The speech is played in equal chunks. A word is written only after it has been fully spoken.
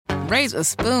raise a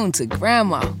spoon to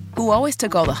Grandma, who always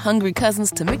took all the hungry cousins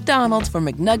to McDonald's for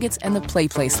McNuggets and the Play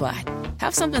Slide.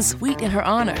 Have something sweet in her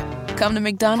honor. Come to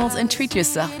McDonald's and treat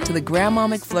yourself to the Grandma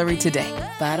McFlurry today.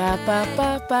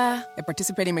 Ba-da-ba-ba-ba. At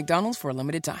participating McDonald's for a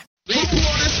limited time. They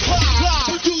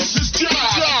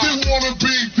wanna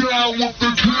be down with the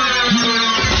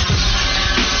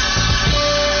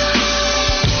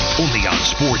Only on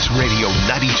Sports Radio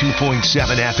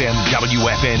 92.7 FM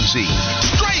WFNZ.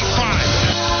 straight fire.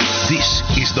 This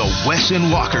is the Wes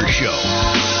and Walker Show.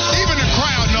 Even the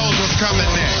crowd knows what's coming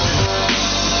next.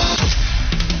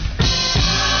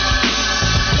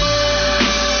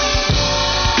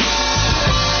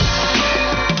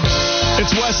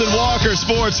 It's Wes and Walker,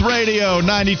 Sports Radio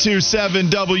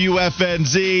 92.7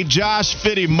 WFNZ. Josh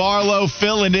Fitty Marlowe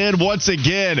filling in once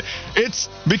again. It's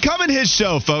becoming his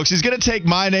show, folks. He's going to take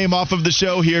my name off of the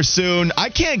show here soon. I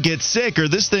can't get sick, or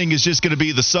this thing is just going to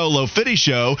be the solo Fitty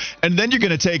show, and then you're going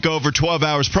to take over 12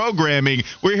 hours programming.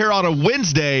 We're here on a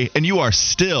Wednesday, and you are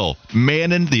still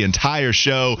manning the entire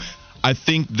show. I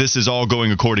think this is all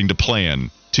going according to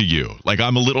plan to you. Like,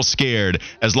 I'm a little scared.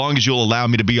 As long as you'll allow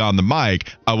me to be on the mic,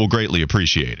 I will greatly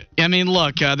appreciate it. I mean,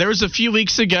 look, there was a few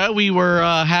weeks ago, we were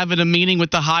having a meeting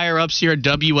with the higher-ups here at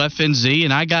WFNZ,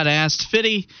 and I got asked,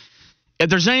 Fitty, if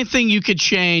there's anything you could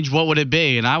change, what would it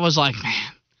be? And I was like,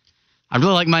 man, I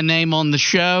really like my name on the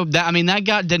show. That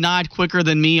got denied quicker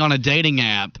than me on a dating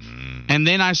app. And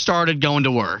then I started going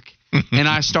to work, and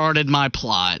I started my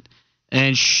plot.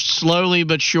 And slowly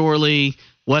but surely,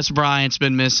 Wes Bryant's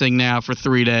been missing now for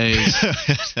 3 days.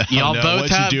 What'd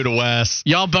you do to Wes?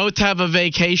 Y'all both have a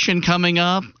vacation coming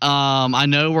up. I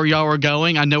know where y'all are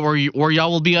going. I know where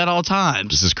y'all will be at all times.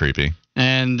 This is creepy.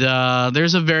 And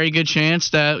there's a very good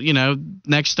chance that,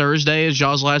 next Thursday is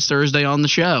y'all's last Thursday on the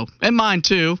show. And mine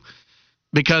too,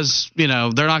 because, they're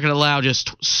not going to allow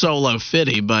just solo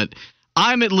Fitty. But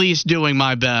I'm at least doing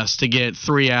my best to get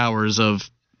 3 hours of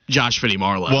Josh Fitty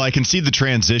Marlowe. Well, I can see the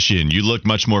transition. You look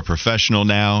much more professional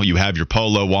now. You have your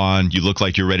polo on. You look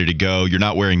like you're ready to go. You're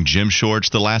not wearing gym shorts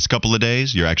the last couple of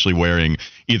days. You're actually wearing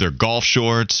either golf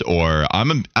shorts or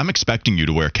I'm expecting you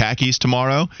to wear khakis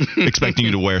tomorrow. Expecting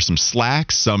you to wear some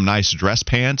slacks, some nice dress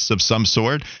pants of some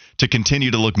sort to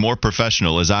continue to look more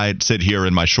professional as I sit here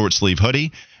in my short sleeve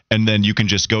hoodie. And then you can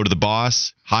just go to the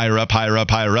boss, higher up.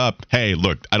 Hey,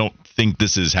 look, I don't think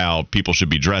this is how people should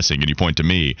be dressing. And you point to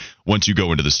me. Once you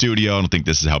go into the studio, I don't think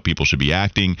this is how people should be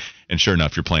acting. And sure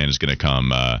enough, your plan is going to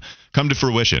come to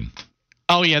fruition.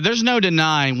 Oh, yeah, there's no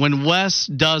denying when Wes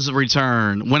does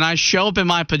return, when I show up in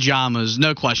my pajamas,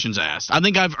 no questions asked. I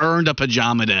think I've earned a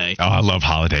pajama day. Oh, I love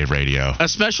holiday radio.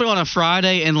 Especially on a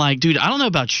Friday. And, dude, I don't know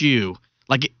about you.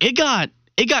 It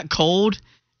got cold.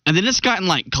 And then it's gotten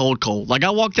cold. I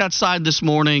walked outside this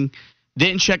morning,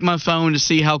 didn't check my phone to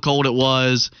see how cold it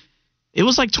was. It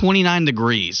was 29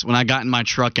 degrees when I got in my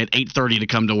truck at 8:30 to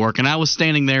come to work, and I was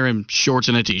standing there in shorts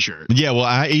and a T-shirt. Yeah, well,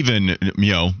 I even,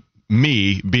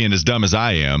 me being as dumb as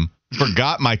I am,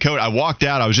 forgot my coat. I walked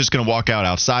out. I was just going to walk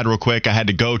outside real quick. I had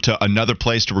to go to another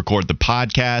place to record the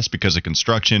podcast because of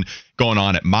construction going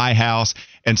on at my house.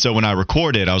 And so when I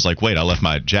recorded, I was like, wait, I left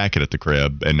my jacket at the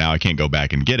crib, and now I can't go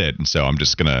back and get it. And so I'm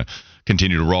just going to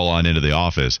continue to roll on into the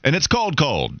office. And it's cold.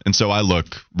 And so I look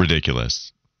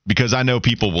ridiculous because I know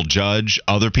people will judge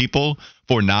other people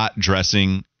for not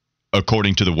dressing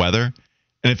according to the weather.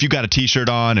 And if you got a T-shirt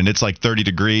on and it's 30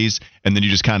 degrees and then you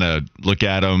just kind of look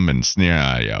at them and sneer,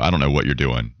 I don't know what you're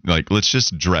doing. Let's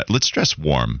dress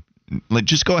warm.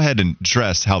 Just go ahead and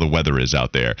dress how the weather is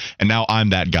out there. And now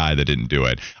I'm that guy that didn't do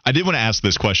it. I did want to ask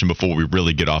this question before we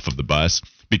really get off of the bus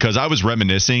because I was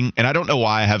reminiscing, and I don't know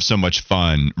why I have so much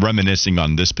fun reminiscing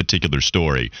on this particular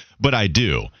story, but I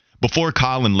do. Before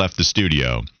Colin left the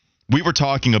studio, we were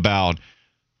talking about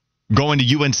going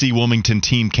to UNC Wilmington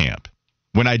team camp.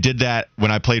 When I did that,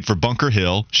 when I played for Bunker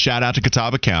Hill, shout out to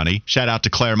Catawba County, shout out to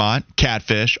Claremont,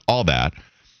 Catfish, all that.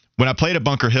 When I played at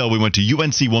Bunker Hill, we went to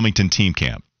UNC Wilmington team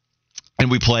camp. And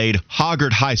we played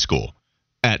Hoggard High School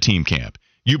at team camp.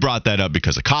 You brought that up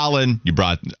because of Colin.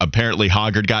 Apparently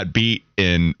Hoggard got beat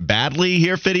in badly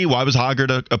here, Fitty. Why was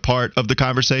Hoggard a part of the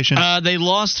conversation? They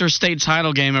lost their state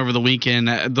title game over the weekend.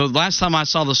 The last time I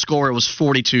saw the score, it was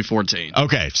 42-14.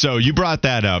 Okay, so you brought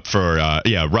that up for,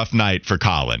 rough night for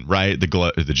Colin, right?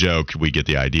 The joke, we get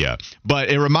the idea. But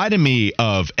it reminded me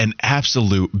of an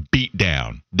absolute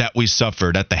beatdown that we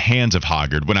suffered at the hands of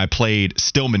Hoggard when I played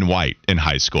Stillman White in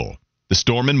high school. The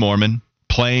Stormin' Mormon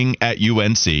playing at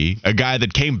UNC, a guy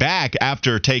that came back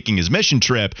after taking his mission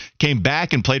trip, came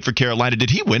back and played for Carolina. Did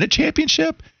he win a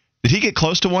championship? Did he get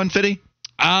close to one, Fitty?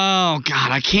 Oh,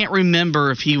 God, I can't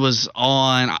remember if he was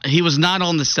on. He was not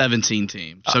on the 17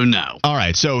 team, so no. All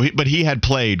right, but he had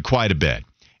played quite a bit.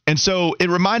 And so it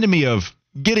reminded me of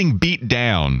getting beat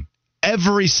down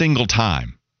every single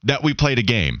time that we played a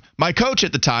game. My coach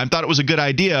at the time thought it was a good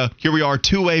idea. Here we are,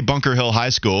 2A Bunker Hill High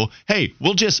School. Hey,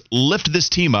 we'll just lift this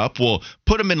team up. We'll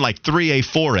put them in like 3A,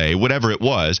 4A, whatever it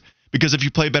was, because if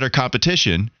you play better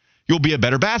competition, you'll be a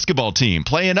better basketball team.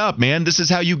 Playing up, man. This is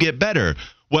how you get better.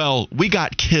 Well, we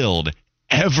got killed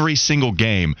every single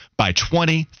game by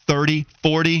 20, 30,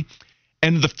 40.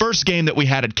 And the first game that we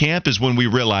had at camp is when we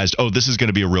realized, oh, this is going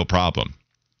to be a real problem.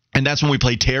 And that's when we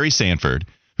played Terry Sanford,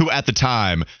 who at the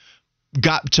time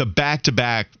got to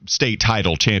back-to-back state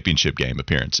title championship game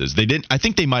appearances. I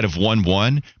think they might have won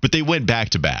one, but they went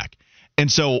back-to-back.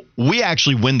 And so we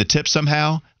actually win the tip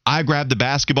somehow. I grab the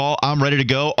basketball. I'm ready to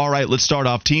go. All right, let's start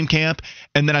off team camp.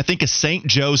 And then I think a St.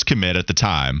 Joe's commit at the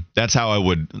time, that's how I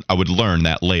would learn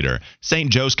that later.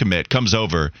 St. Joe's commit comes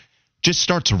over, just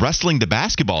starts wrestling the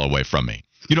basketball away from me.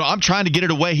 You know, I'm trying to get it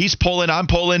away. He's pulling, I'm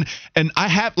pulling, and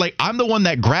I'm the one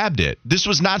that grabbed it. This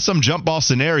was not some jump ball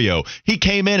scenario. He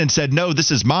came in and said, no,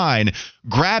 this is mine,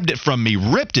 grabbed it from me,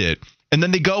 ripped it, and then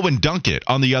they go and dunk it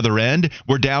on the other end.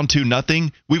 We're down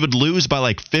 2-0. We would lose by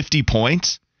like 50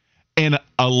 points. And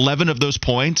 11 of those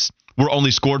points were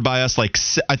only scored by us.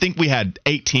 I think we had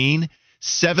 18.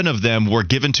 7 of them were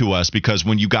given to us because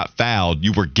when you got fouled,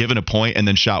 you were given a point and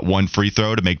then shot one free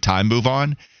throw to make time move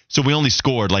on. So we only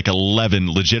scored like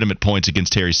 11 legitimate points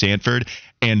against Terry Sanford.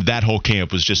 And that whole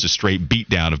camp was just a straight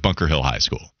beatdown of Bunker Hill High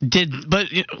School. But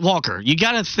Walker, you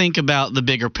got to think about the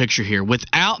bigger picture here.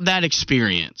 Without that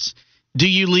experience, do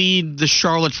you lead the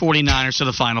Charlotte 49ers to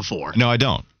the Final Four? No, I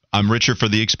don't. I'm richer for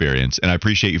the experience, and I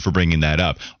appreciate you for bringing that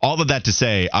up. All of that to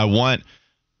say, I want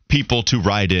people to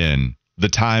write in the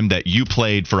time that you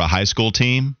played for a high school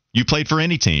team, you played for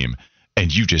any team,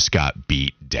 and you just got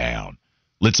beat down.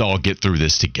 Let's all get through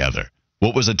this together.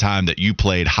 What was a time that you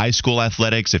played high school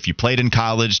athletics? If you played in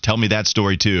college, tell me that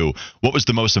story too. What was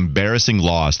the most embarrassing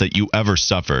loss that you ever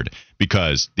suffered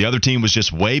because the other team was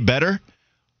just way better?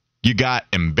 You got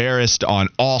embarrassed on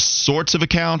all sorts of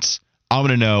accounts. I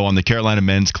want to know on the Carolina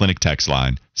Men's Clinic text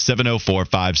line,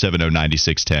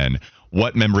 704-570-9610.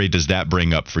 What memory does that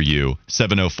bring up for you?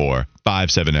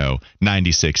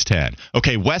 704-570-9610.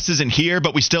 Okay, Wes isn't here,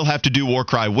 but we still have to do War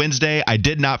Cry Wednesday. I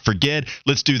did not forget.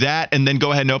 Let's do that, and then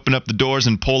go ahead and open up the doors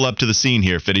and pull up to the scene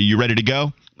here. Fitty, you ready to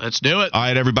go? Let's do it. All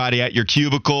right, everybody at your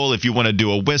cubicle, if you want to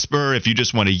do a whisper, if you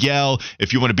just want to yell,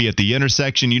 if you want to be at the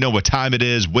intersection, you know what time it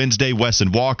is. Wednesday, Wes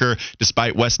and Walker.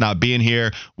 Despite Wes not being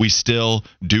here, we still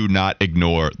do not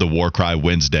ignore the War Cry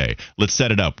Wednesday. Let's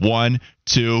set it up. 1,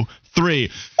 2, 3.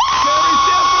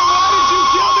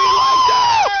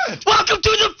 Welcome to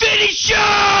the Fitty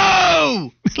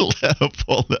Show!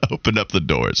 Open up the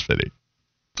doors, Fitty.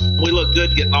 We look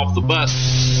good getting off the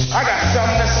bus. I got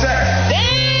something to say.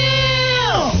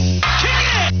 Damn! Kick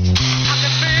it! I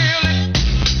can feel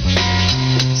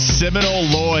it. Seminole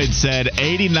Lloyd said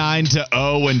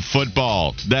 89-0 in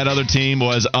football. That other team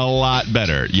was a lot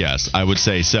better. Yes, I would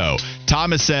say so.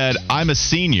 Thomas said, I'm a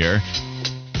senior.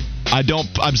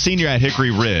 I'm senior at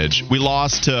Hickory Ridge. We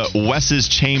lost to Wes's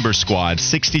Chamber squad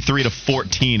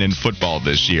 63-14 in football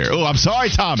this year. Oh, I'm sorry,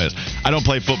 Thomas. I don't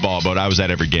play football, but I was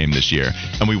at every game this year,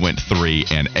 and we went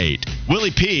 3-8.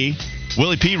 Willie P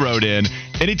wrote in,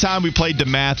 anytime we played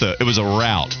DeMatha, it was a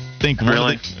rout. Think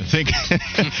one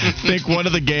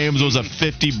of the games was a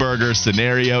 50-burger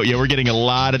scenario. Yeah, we're getting a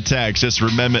lot of texts just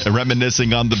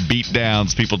reminiscing on the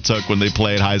beatdowns people took when they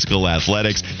played high school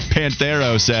athletics.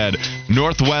 Panthero said,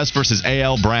 Northwest versus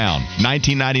A.L. Brown,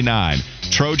 1999.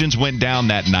 Trojans went down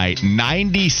that night,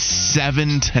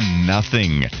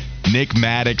 97-0. Nick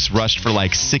Maddox rushed for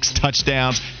like 6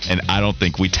 touchdowns, and I don't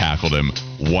think we tackled him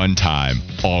one time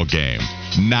all game.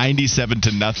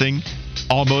 97-0.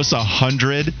 Almost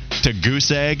 100 to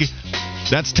Goose Egg.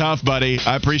 That's tough, buddy.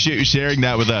 I appreciate you sharing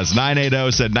that with us.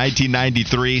 980 said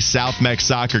 1993 South Mex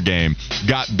soccer game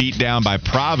got beat down by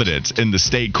Providence in the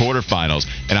state quarterfinals,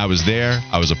 and I was there.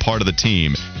 I was a part of the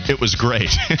team. It was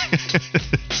great.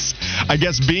 I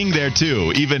guess being there,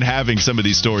 too, even having some of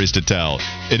these stories to tell,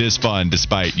 it is fun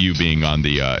despite you being on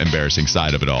the embarrassing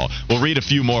side of it all. We'll read a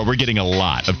few more. We're getting a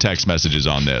lot of text messages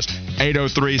on this.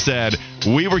 803 said,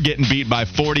 we were getting beat by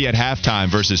 40 at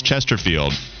halftime versus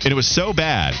Chesterfield, and it was so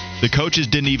bad, the coaches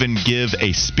didn't even give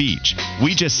a speech.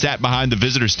 We just sat behind the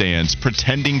visitor stands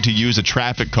pretending to use a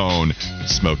traffic cone,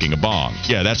 smoking a bong.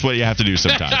 Yeah, that's what you have to do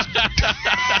sometimes.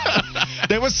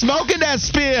 They were smoking that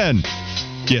spin.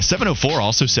 Yeah, 704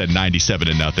 also said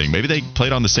 97-0. Maybe they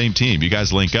played on the same team. You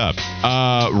guys link up.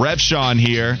 Rev Sean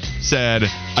here said,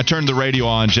 I turned the radio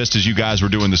on just as you guys were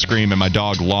doing the scream, and my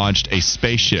dog launched a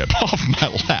spaceship off my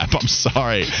lap. I'm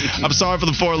sorry. I'm sorry for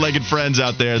the four-legged friends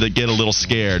out there that get a little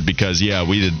scared because, yeah,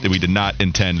 we did not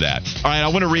intend that. All right, I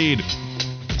want to read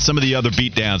some of the other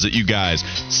beatdowns that you guys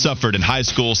suffered in high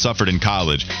school, suffered in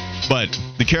college. But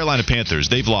the Carolina Panthers,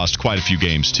 they've lost quite a few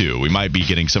games, too. We might be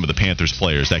getting some of the Panthers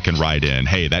players that can write in,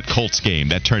 hey, that Colts game,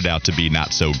 that turned out to be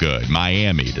not so good.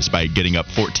 Miami, despite getting up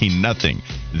 14-0,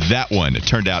 that one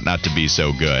turned out not to be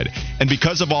so good. And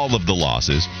because of all of the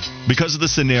losses, because of the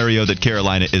scenario that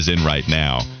Carolina is in right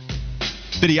now,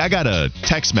 Biddy, I got a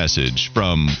text message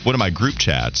from one of my group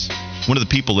chats. One of the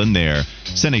people in there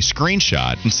sent a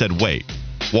screenshot and said, wait,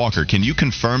 Walker, can you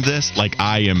confirm this? Like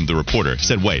I am the reporter. He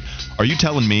said, wait, are you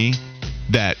telling me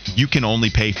that you can only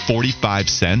pay 45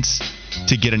 cents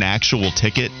to get an actual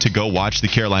ticket to go watch the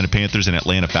Carolina Panthers and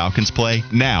Atlanta Falcons play?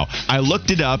 Now, I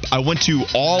looked it up. I went to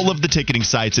all of the ticketing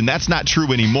sites, and that's not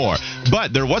true anymore.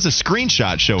 But there was a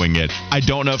screenshot showing it. I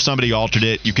don't know if somebody altered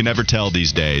it. You can never tell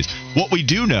these days. What we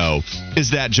do know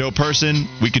is that Joe Person,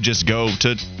 we could just go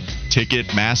to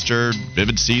Ticketmaster,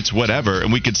 Vivid Seats, whatever,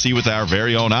 and we could see with our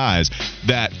very own eyes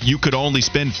that you could only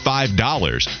spend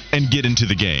 $5 and get into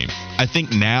the game. I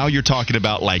think now you're talking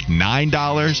about like $9,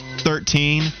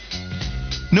 $13.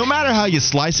 No matter how you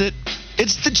slice it,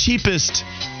 it's the cheapest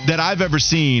that I've ever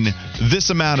seen this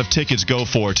amount of tickets go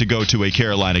for to go to a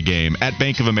Carolina game at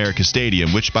Bank of America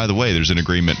Stadium, which, by the way, there's an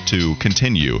agreement to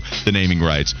continue the naming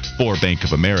rights for Bank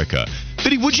of America.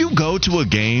 Biddy, would you go to a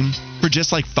game for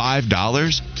just like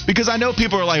 $5? Because I know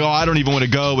people are like, oh, I don't even want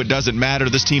to go. It doesn't matter.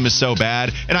 This team is so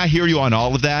bad. And I hear you on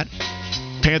all of that.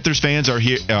 Panthers fans are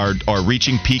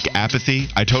reaching peak apathy.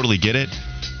 I totally get it.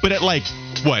 But at like,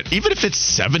 what, even if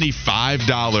it's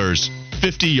 $75,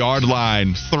 50-yard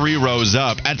line, 3 rows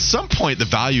up, at some point the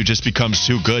value just becomes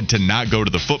too good to not go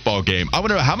to the football game. I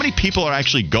wonder how many people are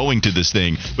actually going to this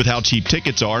thing with how cheap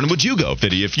tickets are. And would you go,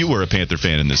 Fiddy, if you were a Panther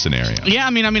fan in this scenario? Yeah, I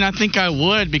mean, I think I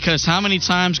would, because how many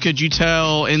times could you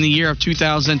tell in the year of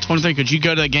 2023 could you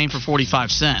go to a game for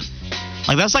 45 cents?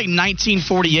 Like, that's like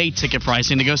 1948 ticket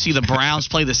pricing to go see the Browns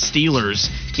play the Steelers.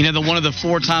 You know, one of the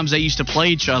 4 times they used to play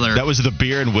each other. That was the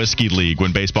beer and whiskey league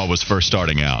when baseball was first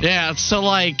starting out. Yeah, so,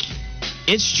 like,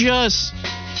 it's just,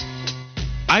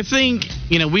 I think,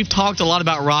 you know, we've talked a lot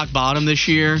about rock bottom this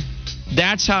year.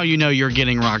 That's how you know you're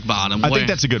getting rock bottom. I think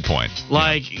that's a good point.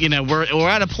 Like, you know, we're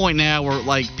at a point now where,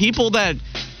 like, people that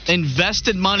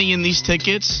invested money in these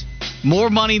tickets,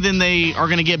 more money than they are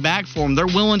going to get back for them, they're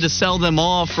willing to sell them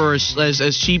off for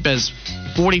as cheap as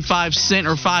 45 cents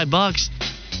or $5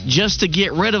 just to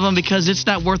get rid of them, because it's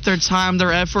not worth their time,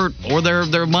 their effort, or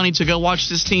their money to go watch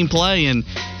this team play. And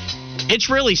it's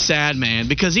really sad, man,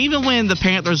 because even when the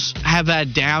Panthers have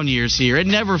had down years here, it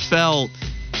never felt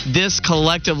this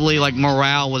collectively like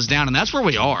morale was down, and that's where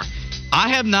we are. I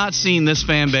have not seen this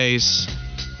fan base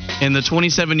in the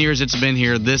 27 years it's been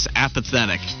here this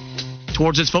apathetic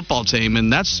towards its football team,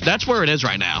 and that's where it is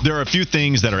right now. There are a few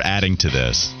things that are adding to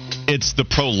this. It's the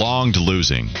prolonged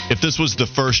losing. If this was the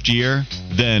first year,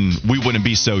 then we wouldn't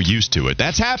be so used to it.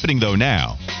 That's happening, though,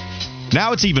 now.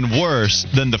 Now it's even worse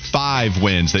than the 5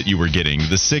 wins that you were getting,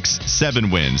 the 6, 7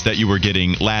 wins that you were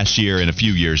getting last year and a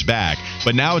few years back.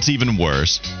 But now it's even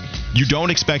worse. You don't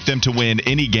expect them to win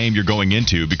any game you're going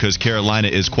into, because Carolina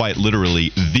is quite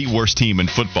literally the worst team in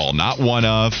football. Not one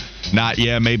of, not,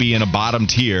 maybe in a bottom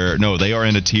tier. No, they are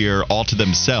in a tier all to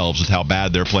themselves with how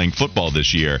bad they're playing football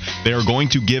this year. They are going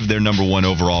to give their number 1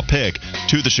 overall pick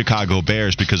to the Chicago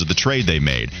Bears because of the trade they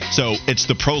made. So it's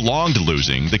the prolonged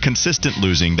losing, the consistent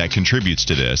losing that contributes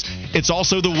to this. It's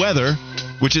also the weather,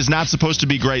 which is not supposed to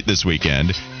be great this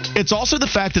weekend. It's also the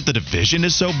fact that the division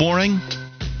is so boring.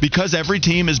 Because every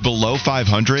team is below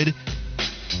 500,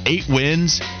 8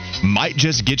 wins might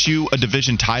just get you a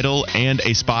division title and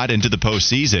a spot into the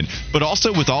postseason. But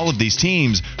also with all of these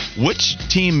teams, which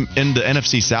team in the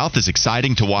NFC South is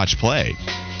exciting to watch play?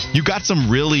 You got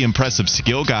some really impressive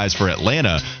skill guys for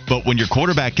Atlanta, but when your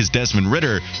quarterback is Desmond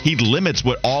Ridder, he limits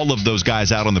what all of those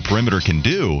guys out on the perimeter can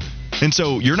do. And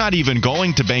so you're not even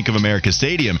going to Bank of America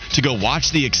Stadium to go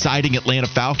watch the exciting Atlanta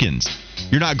Falcons.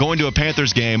 You're not going to a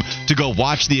Panthers game to go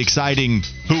watch the exciting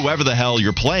whoever the hell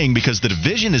you're playing, because the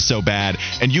division is so bad,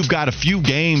 and you've got a few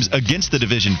games against the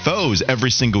division foes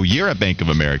every single year at Bank of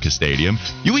America Stadium.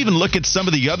 You even look at some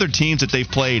of the other teams that they've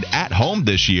played at home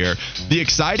this year. The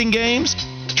exciting games,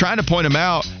 trying to point them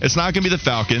out, it's not going to be the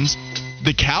Falcons.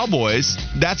 The Cowboys,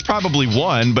 that's probably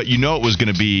one, but you know it was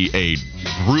going to be a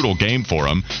brutal game for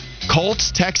them.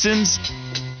 Colts, Texans,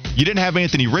 you didn't have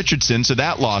Anthony Richardson, so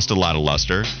that lost a lot of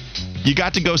luster. You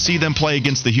got to go see them play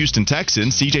against the Houston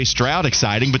Texans. C.J. Stroud,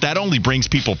 exciting, but that only brings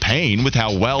people pain with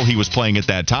how well he was playing at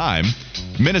that time.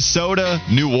 Minnesota,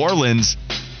 New Orleans,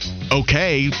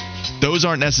 okay, those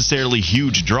aren't necessarily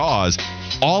huge draws.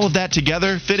 All of that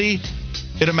together, Fitty,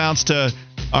 it amounts to,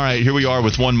 all right, here we are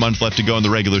with 1 month left to go in the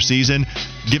regular season.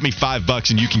 Give me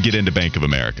 $5 and you can get into Bank of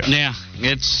America. Yeah,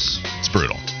 it's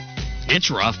brutal. It's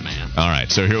rough, man. All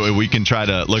right, so here we can try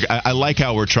to look. I like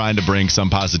how we're trying to bring some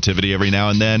positivity every now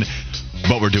and then,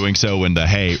 but we're doing so in the,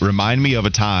 hey, remind me of a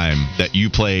time that you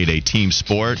played a team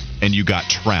sport and you got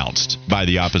trounced by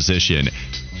the opposition.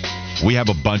 We have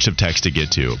a bunch of texts to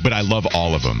get to, but I love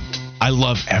all of them. I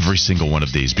love every single one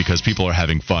of these because people are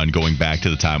having fun going back to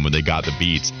the time when they got the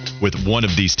beats with one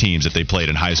of these teams that they played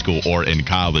in high school or in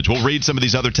college. We'll read some of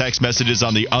these other text messages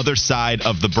on the other side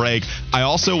of the break. I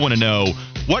also want to know,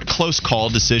 what close call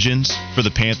decisions for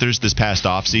the Panthers this past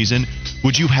offseason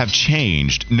would you have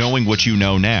changed knowing what you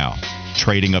know now?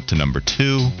 Trading up to number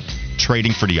 2,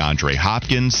 trading for DeAndre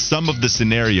Hopkins, some of the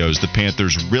scenarios the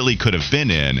Panthers really could have been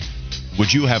in.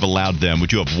 Would you have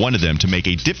wanted them to make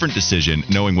a different decision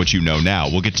knowing what you know now?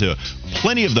 We'll get to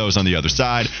plenty of those on the other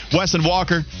side. Wes and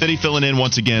Walker, Fitty filling in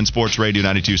once again, Sports Radio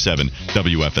 92.7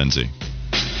 WFNZ.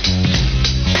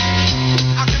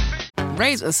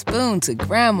 Raise a spoon to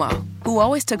Grandma, who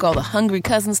always took all the hungry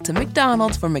cousins to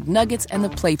McDonald's for McNuggets and the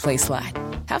Play Slide.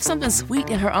 Have something sweet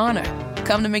in her honor.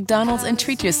 Come to McDonald's and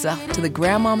treat yourself to the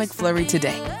Grandma McFlurry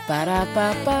today.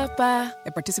 Ba-da-ba-ba-ba.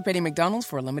 At participating McDonald's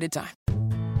for a limited time.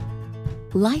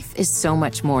 Life is so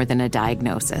much more than a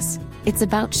diagnosis. It's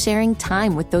about sharing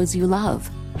time with those you love,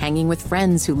 hanging with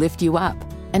friends who lift you up,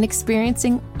 and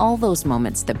experiencing all those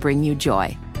moments that bring you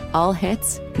joy. All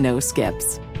hits, no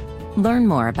skips. Learn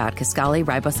more about Kisqali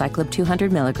Ribociclib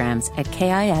 200 milligrams at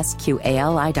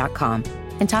KISQALI.com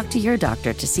and talk to your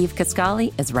doctor to see if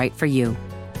Kisqali is right for you.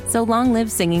 So long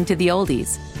live singing to the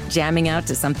oldies, jamming out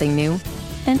to something new,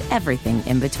 and everything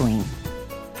in between.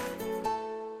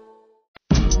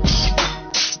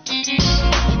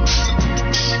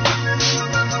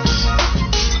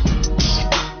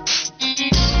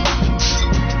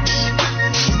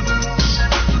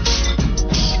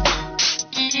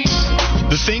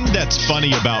 The thing that's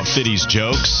funny about Fitty's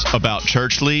jokes about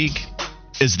Church League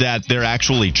is that they're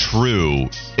actually true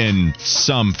in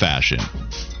some fashion.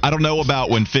 I don't know about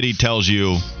when Fitty tells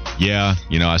you, yeah,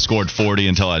 I scored 40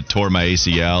 until I tore my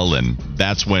ACL, and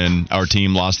that's when our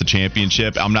team lost the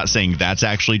championship. I'm not saying that's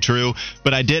actually true,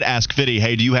 but I did ask Fitty,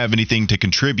 hey, do you have anything to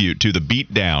contribute to the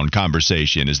beatdown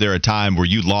conversation? Is there a time where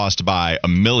you lost by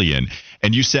 1 million?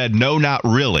 And you said, no, not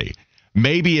really.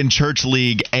 Maybe in Church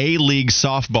League, A-League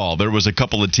softball, there was a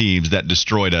couple of teams that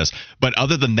destroyed us. But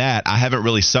other than that, I haven't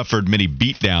really suffered many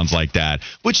beatdowns like that,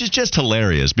 which is just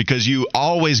hilarious because you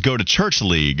always go to Church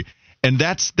League, and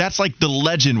that's like the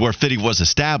legend where Fitty was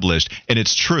established, and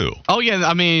it's true. Oh, yeah.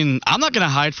 I mean, I'm not going to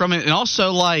hide from it. And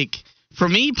also, for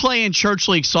me, playing Church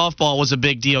League softball was a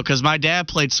big deal because my dad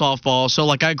played softball. So,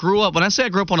 when I grew up on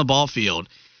a ball field,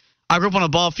 I grew up on a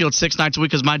ball field 6 nights a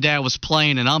week because my dad was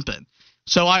playing and umping.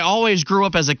 So I always grew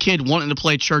up as a kid wanting to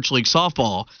play Church League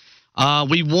softball.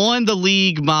 We won the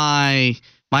league my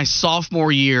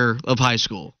sophomore year of high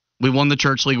school. We won the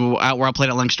Church League out where I played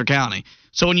at Lancaster County.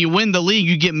 So when you win the league,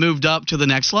 you get moved up to the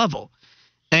next level.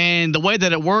 And the way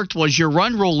that it worked was your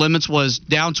run rule limits was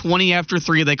down 20 after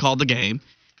 3, they called the game,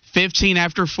 15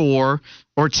 after 4,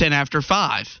 or 10 after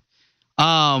 5.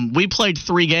 We played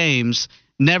 3 games.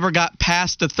 Never got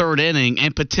past the 3rd inning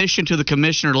and petitioned to the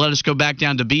commissioner to let us go back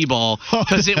down to B-ball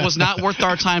because it was not worth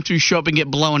our time to show up and get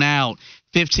blown out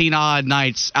 15-odd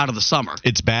nights out of the summer.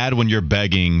 It's bad when you're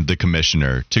begging the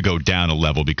commissioner to go down a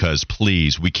level because,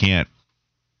 please, we can't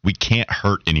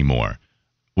hurt anymore.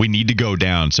 We need to go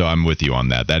down, so I'm with you on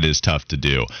that. That is tough to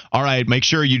do. All right, make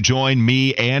sure you join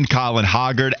me and Colin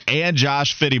Hoggard and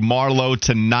Josh Fitty Marlowe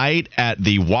tonight at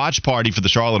the watch party for the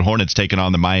Charlotte Hornets taking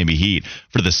on the Miami Heat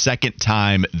for the second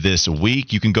time this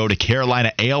week. You can go to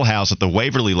Carolina Ale House at the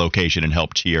Waverly location and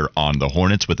help cheer on the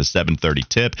Hornets with a 7:30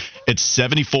 tip. It's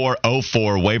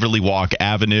 7404 Waverly Walk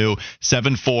Avenue,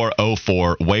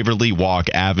 7404 Waverly Walk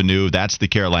Avenue. That's the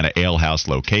Carolina Ale House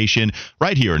location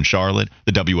right here in Charlotte,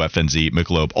 the WFNZ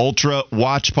Michelob Ultra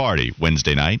Watch Party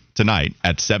Wednesday night, tonight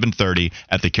at 7:30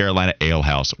 at the Carolina Ale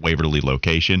House Waverly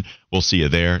location. We'll see you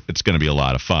there. It's going to be a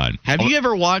lot of fun. Have you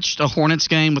ever watched a Hornets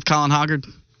game with Colin Hoggard?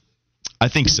 I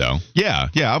think so. Yeah,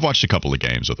 I've watched a couple of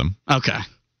games with him. Okay.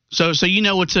 So you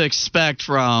know what to expect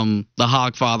from the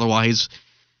Hogfather while he's...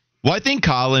 Well, I think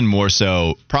Colin more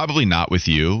so, probably not with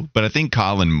you, but I think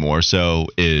Colin more so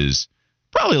is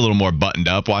probably a little more buttoned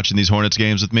up watching these Hornets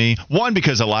games with me. One,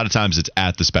 because a lot of times it's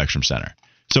at the Spectrum Center.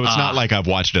 So it's not like I've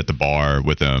watched it at the bar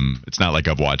with him. It's not like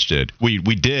I've watched it. We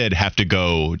did have to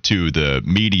go to the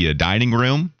media dining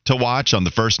room to watch on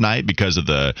the first night because of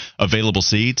the available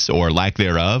seats or lack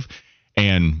thereof.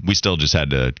 And we still just had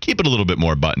to keep it a little bit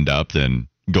more buttoned up than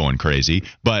going crazy.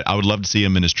 But I would love to see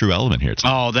him in his true element here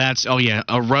tonight. Oh, yeah.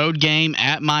 A road game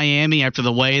at Miami after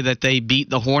the way that they beat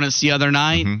the Hornets the other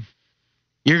night. Mm-hmm.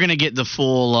 You're going to get the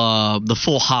full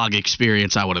hog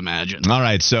experience, I would imagine. All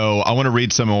right, so I want to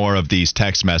read some more of these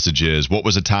text messages. What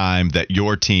was a time that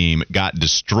your team got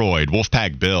destroyed?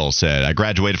 Wolfpack Bill said, I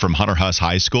graduated from Hunter Huss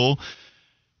High School.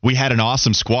 We had an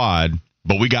awesome squad,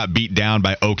 but we got beat down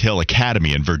by Oak Hill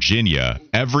Academy in Virginia.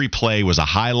 Every play was a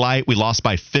highlight. We lost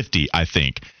by 50, I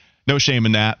think. No shame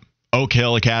in that. Oak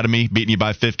Hill Academy beating you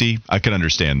by 50. I could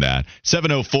understand that.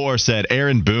 704 said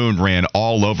Aaron Boone ran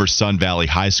all over Sun Valley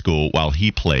High School while he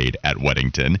played at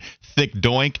Weddington. Thick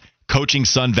Doink, coaching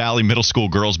Sun Valley Middle School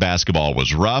girls basketball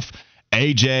was rough.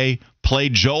 AJ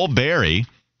played Joel Berry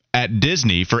at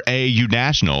Disney for AAU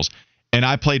Nationals, and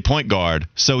I played point guard.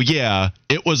 So, yeah,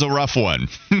 it was a rough one.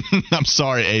 I'm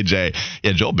sorry, AJ.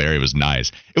 Yeah, Joel Berry was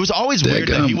nice. It was always weird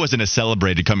that he wasn't as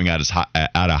celebrated coming out of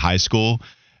high school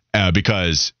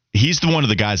because he's one of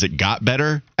the guys that got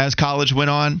better as college went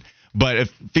on, but it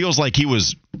feels like he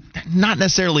was not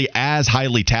necessarily as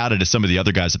highly touted as some of the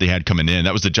other guys that they had coming in.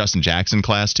 That was the Justin Jackson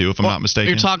class, too, if I'm not mistaken.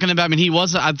 You're talking about, he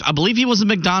was, I believe he was a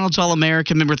McDonald's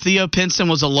All-American. Remember, Theo Pinson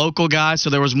was a local guy, so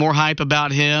there was more hype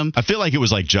about him. I feel like it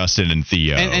was like Justin and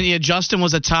Theo. And yeah, Justin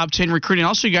was a top 10 recruit. And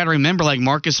also, you got to remember, like,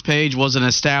 Marcus Page was an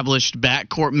established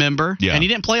backcourt member, and he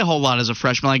didn't play a whole lot as a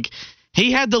freshman. Like,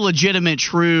 he had the legitimate,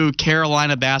 true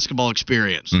Carolina basketball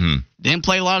experience. Mm-hmm. Didn't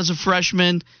play a lot as a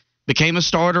freshman, became a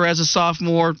starter as a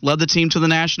sophomore, led the team to the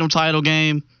national title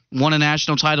game, won a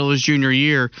national title his junior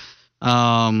year.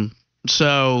 I can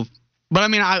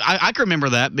remember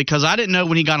that because I didn't know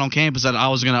when he got on campus that I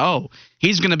was going to,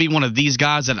 he's going to be one of these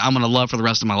guys that I'm going to love for the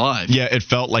rest of my life. Yeah, it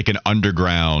felt like an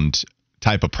underground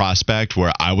type of prospect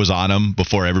where I was on him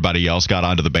before everybody else got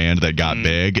onto the band that got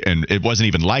big, and it wasn't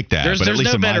even like that. There's at least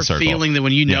no in my better circle. feeling than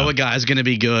when you know a guy's going to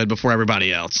be good before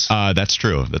everybody else. That's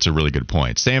true. That's a really good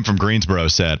point. Sam from Greensboro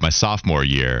said, my sophomore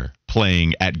year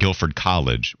playing at Guilford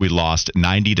College, we lost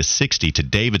 90-60 to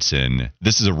Davidson.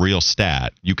 This is a real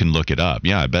stat. You can look it up.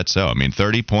 Yeah, I bet so.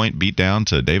 30-point beatdown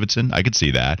to Davidson. I could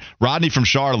see that. Rodney from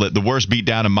Charlotte, the worst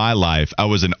beatdown in my life. I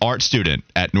was an art student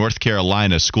at North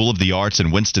Carolina School of the Arts in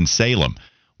Winston-Salem.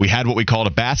 We had what we called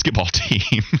a basketball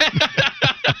team.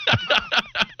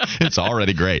 It's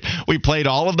already great. We played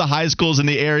all of the high schools in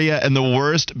the area, and the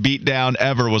worst beatdown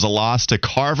ever was a loss to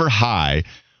Carver High,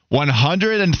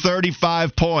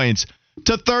 135 points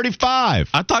to 35.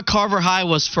 I thought Carver High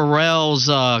was Pharrell's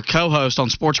co-host on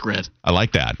Sports Grid. I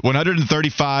like that.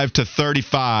 135 to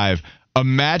 35.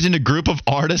 Imagine a group of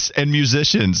artists and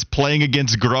musicians playing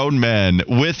against grown men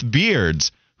with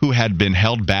beards who had been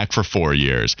held back for 4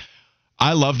 years.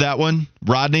 I love that one.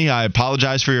 Rodney, I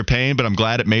apologize for your pain, but I'm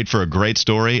glad it made for a great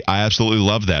story. I absolutely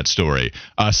love that story.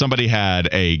 Somebody had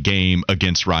a game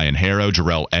against Ryan Harrow,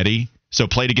 Jarrell Eddy. So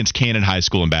played against Cannon High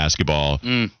School in basketball.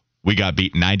 We got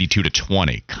beat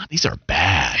 92-20. God, these are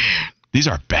bad. These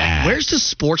are bad. Where's the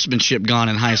sportsmanship gone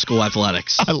in high school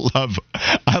athletics? I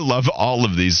love all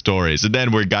of these stories. And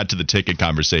then we got to the ticket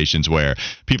conversations where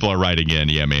people are writing in,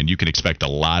 yeah, man, you can expect a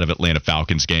lot of Atlanta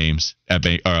Falcons games, or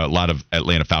a lot of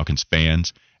Atlanta Falcons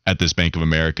fans at this Bank of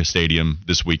America Stadium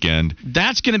this weekend.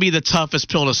 That's going to be the toughest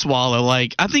pill to swallow.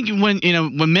 Like, I think when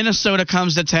Minnesota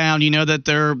comes to town, you know that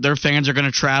their fans are going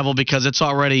to travel because it's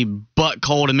already butt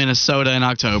cold in Minnesota in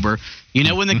October. You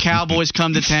know, when the Cowboys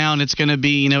come to town, it's going to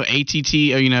be,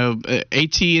 AT&T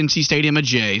Stadium at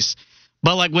Jace.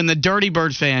 But like when the Dirty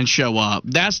Bird fans show up,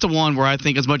 that's the one where I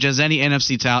think as much as any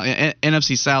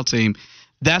NFC South team,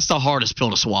 that's the hardest pill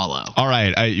to swallow. All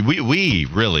right. We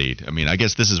really, I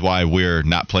guess this is why we're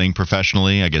not playing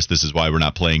professionally. I guess this is why we're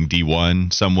not playing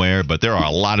D1 somewhere. But there are a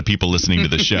lot of people listening to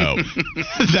the show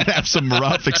that have some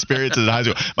rough experiences in high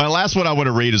school. My last one I want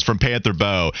to read is from Panther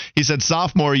Bo. He said,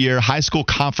 sophomore year high school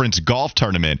conference golf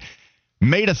tournament.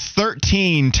 Made a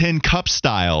 13-10 cup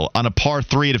style on a par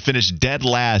 3 to finish dead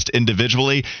last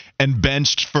individually and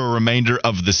benched for a remainder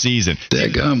of the season.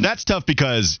 That's tough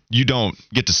because you don't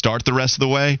get to start the rest of the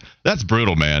way. That's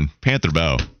brutal, man. Panther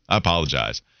Bo, I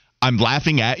apologize. I'm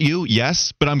laughing at you,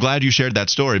 yes, but I'm glad you shared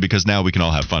that story because now we can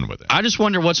all have fun with it. I just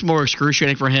wonder what's more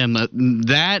excruciating for him,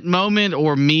 that moment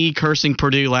or me cursing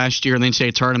Purdue last year in the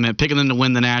NCAA tournament, picking them to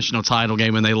win the national title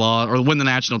game when they lost, or win the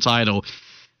national title.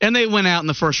 And they went out in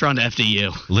the first round to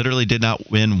FDU. Literally did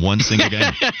not win one single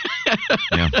game.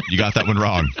 Yeah, you got that one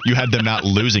wrong. You had them not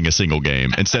losing a single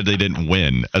game. Instead, they didn't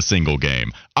win a single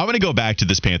game. I want to go back to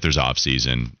this Panthers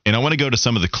offseason, and I want to go to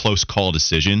some of the close call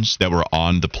decisions that were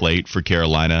on the plate for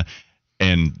Carolina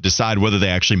and decide whether they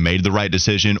actually made the right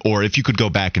decision, or if you could go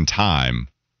back in time,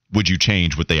 would you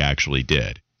change what they actually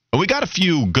did? And we got a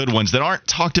few good ones that aren't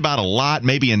talked about a lot.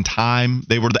 Maybe in time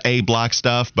they were the A block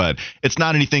stuff, but it's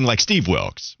not anything like Steve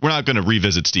Wilkes. We're not going to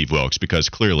revisit Steve Wilkes because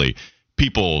clearly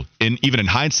people, even in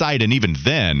hindsight and even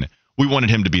then, we wanted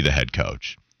him to be the head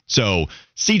coach. So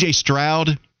C.J.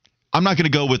 Stroud, I'm not going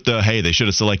to go with hey, they should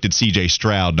have selected C.J.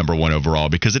 Stroud number 1 overall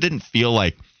because it didn't feel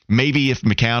like maybe if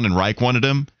McCown and Reich wanted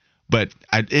him. But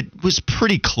it was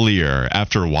pretty clear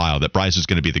after a while that Bryce was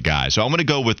going to be the guy. So I'm going to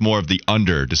go with more of the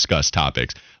under-discussed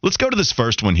topics. Let's go to this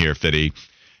first one here, Fitty.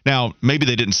 Now, maybe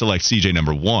they didn't select CJ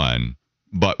number 1,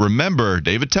 but remember,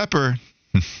 David Tepper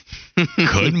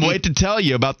couldn't wait to tell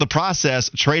you about the process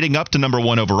trading up to number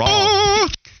 1 overall.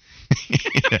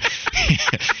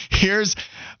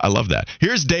 I love that.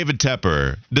 Here's David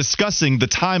Tepper discussing the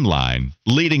timeline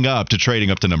leading up to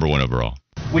trading up to number 1 overall.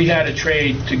 We had a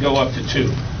trade to go up to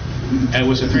 2. And it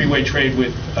was a 3-way trade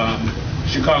with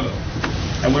Chicago.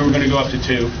 And we were going to go up to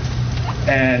 2.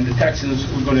 And the Texans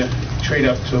were going to trade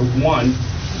up to 1.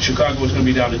 Chicago was going to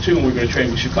be down to 2, and we were going to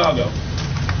trade with Chicago.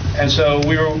 And so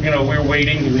we were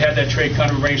waiting. We had that trade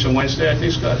kind of arranged on Wednesday, I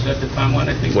think, Scott. Is that the timeline,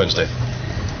 I think? Wednesday.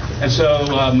 And so,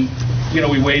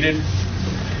 we waited.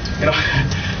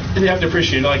 And you have to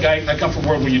appreciate it. Like, I come from a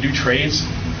world where you do trades.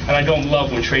 And I don't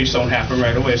love when trades don't happen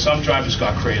right away. So I'm driving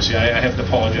Scott crazy. I have to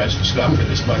apologize to Scott for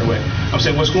this, by the way. I'm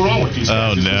saying, what's going on with these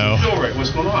guys? Oh, no. Right. What's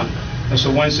going on? And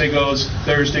so Wednesday goes,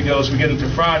 Thursday goes, we get into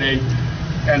Friday,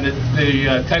 and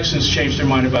the Texans changed their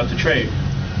mind about the trade,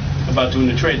 about doing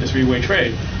the trade, the 3-way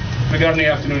trade. We got in the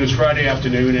afternoon, it was Friday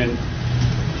afternoon, and,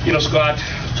 Scott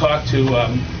talked to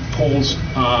Poles,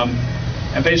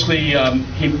 and basically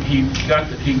he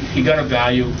got a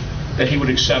value that he would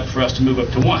accept for us to move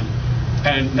up to 1.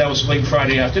 And that was late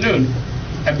Friday afternoon.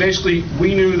 And basically,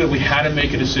 we knew that we had to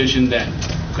make a decision then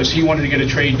because he wanted to get a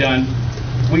trade done.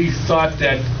 We thought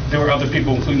that there were other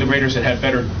people, including the Raiders, that had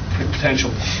better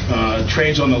potential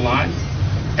trades on the line.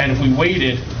 And if we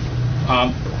waited,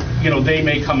 they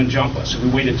may come and jump us if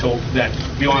we waited till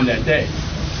beyond that day.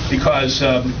 Because,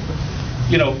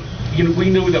 we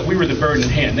knew that we were the bird in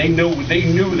hand. They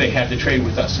knew they had to trade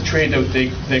with us, the trade that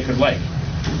they could like.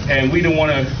 And we didn't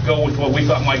want to go with what we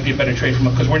thought might be a better trade from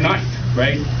them because we're 9th,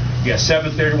 right? Yeah,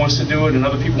 7th there wants to do it, and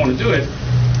other people want to do it.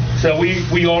 So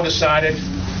we all decided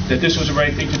that this was the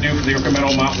right thing to do for the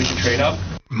incremental amount we could trade up.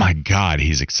 My God,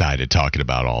 he's excited talking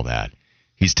about all that.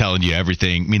 He's telling you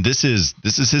everything. I mean, this is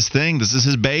his thing. This is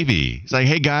his baby. He's like,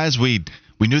 hey guys, we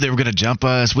knew they were going to jump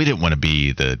us. We didn't want to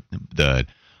be the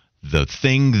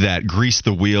thing that greased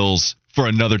the wheels for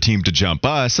another team to jump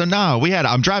us. So no,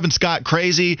 I'm driving Scott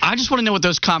crazy. I just want to know what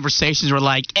those conversations were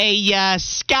like. Hey,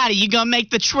 Scotty, you gonna make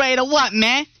the trade or what,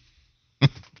 man?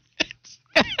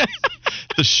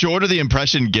 The shorter the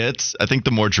impression gets, I think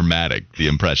the more dramatic the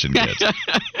impression gets.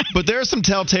 But there are some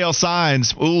telltale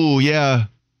signs. Ooh, yeah.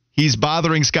 He's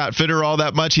bothering Scott Fitter all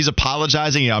that much. He's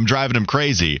apologizing. Yeah, I'm driving him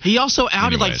crazy. He also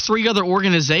outed like 3 other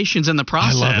organizations in the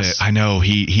process. I love it. I know.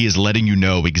 He is letting you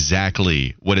know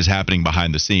exactly what is happening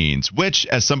behind the scenes, which,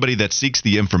 as somebody that seeks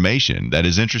the information, that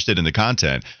is interested in the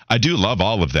content, I do love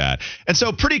all of that. And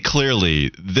so pretty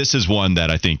clearly, this is one that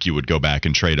I think you would go back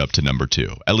and trade up to number 2,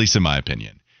 at least in my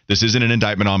opinion. This isn't an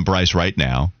indictment on Bryce right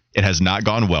now. It has not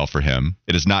gone well for him.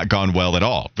 It has not gone well at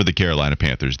all for the Carolina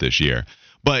Panthers this year.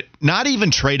 But not even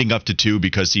trading up to 2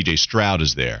 because C.J. Stroud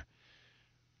is there.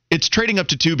 It's trading up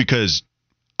to 2 because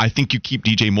I think you keep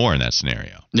DJ Moore in that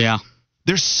scenario. Yeah.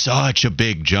 There's such a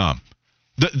big jump.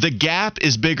 The gap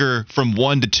is bigger from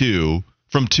 1 to 2,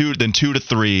 then 2 to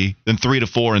 3, then 3 to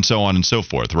 4, and so on and so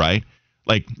forth, right?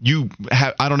 Like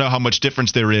I don't know how much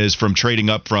difference there is from trading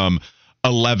up from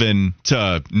 11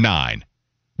 to 9.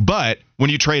 But when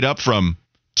you trade up from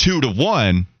 2 to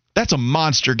 1, that's a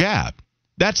monster gap.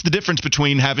 That's the difference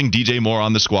between having DJ Moore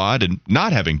on the squad and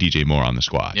not having DJ Moore on the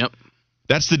squad. Yep.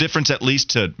 That's the difference, at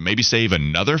least to maybe save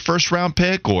another first-round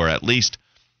pick or at least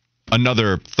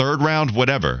another third round,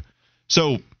 whatever.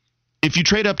 So if you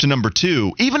trade up to number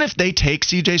 2, even if they take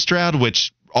C.J. Stroud,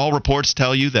 which all reports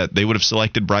tell you that they would have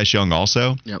selected Bryce Young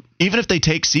also, yep. Even if they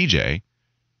take C.J.,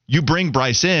 you bring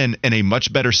Bryce in a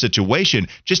much better situation,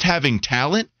 just having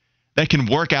talent that can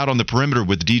work out on the perimeter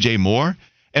with DJ Moore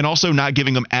and also not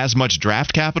giving them as much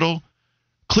draft capital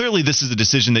clearly this is a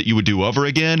decision that you would do over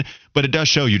again, but it does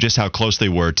show you just how close they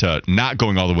were to not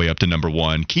going all the way up to number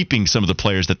one, keeping some of the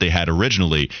players that they had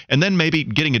originally, and then maybe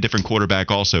getting a different quarterback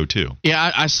also, too.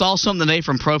 Yeah, I saw something today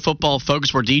from Pro Football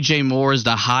Focus where DJ Moore is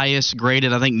the highest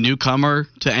graded, I think, newcomer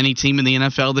to any team in the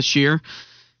NFL this year.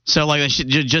 So, like,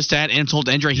 just add insult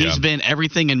to injury. He's been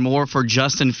everything and more for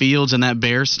Justin Fields and that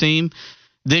Bears team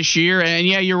this year. And,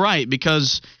 yeah, you're right,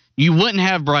 because you wouldn't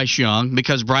have Bryce Young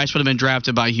because Bryce would have been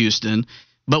drafted by Houston.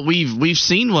 But we've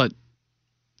seen what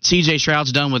C.J.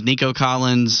 Stroud's done with Nico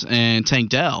Collins and Tank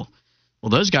Dell. Well,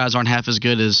 those guys aren't half as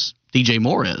good as DJ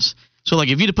Moore is. So, like,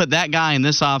 if you to put that guy in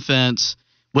this offense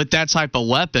with that type of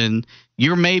weapon,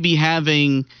 you're maybe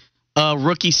having a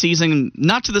rookie season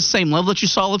not to the same level that you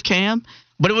saw with Cam,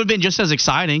 but it would have been just as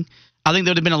exciting. I think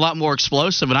there would have been a lot more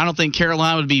explosive, and I don't think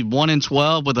Carolina would be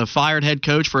 1-12 with a fired head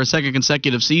coach for a second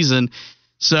consecutive season.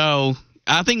 So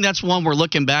I think that's one we're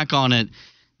looking back on it.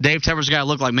 Dave Tepper's got to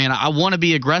look like, man, I want to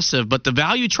be aggressive, but the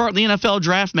value chart in the NFL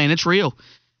draft, man, it's real.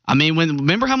 I mean,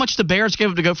 remember how much the Bears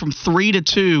gave up to go from 3 to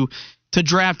 2 to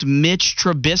draft Mitch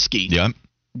Trubisky? Yeah.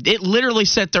 It literally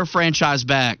set their franchise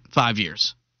back 5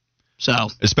 years. So,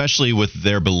 especially with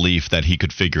their belief that he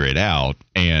could figure it out,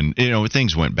 and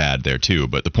things went bad there too.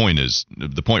 But the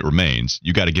point remains: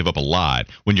 you got to give up a lot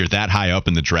when you're that high up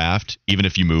in the draft. Even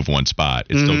if you move one spot,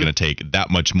 it's still going to take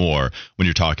that much more when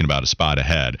you're talking about a spot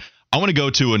ahead. I want to go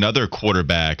to another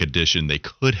quarterback addition they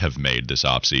could have made this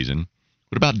offseason.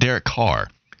 What about Derek Carr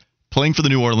playing for the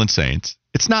New Orleans Saints?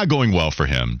 It's not going well for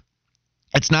him.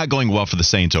 It's not going well for the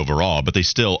Saints overall, but they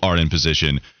still are in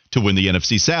position to win the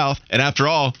NFC South. And after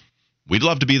all, we'd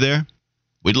love to be there.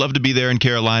 We'd love to be there in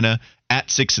Carolina at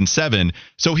 6-7.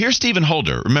 So here's Stephen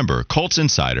Holder. Remember, Colts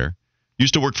insider,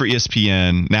 used to work for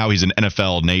ESPN. Now he's an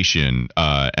NFL Nation,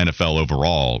 NFL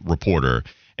overall reporter.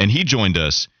 And he joined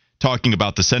us talking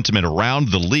about the sentiment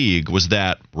around the league was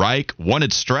that Reich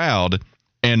wanted Stroud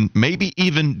and maybe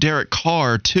even Derek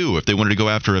Carr, too, if they wanted to go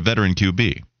after a veteran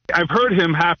QB. I've heard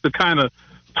him have to kind of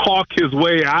talk his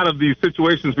way out of these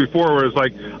situations before where it's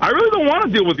like, I really don't want to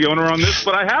deal with the owner on this,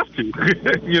 but I have to,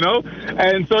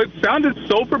 And so it sounded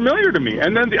so familiar to me.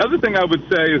 And then the other thing I would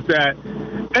say is that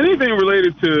anything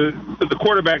related to the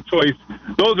quarterback choice,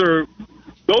 those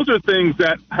are things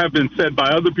that have been said by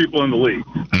other people in the league.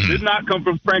 Did not come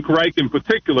from Frank Reich in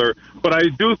particular, but I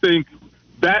do think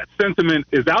that sentiment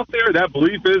is out there, that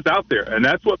belief is out there. And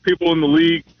that's what people in the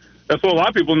league That's what a lot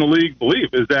of people in the league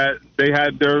believe, is that they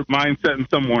had their mindset in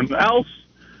someone else.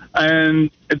 And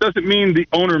it doesn't mean the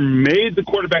owner made the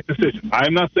quarterback decision.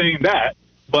 I'm not saying that,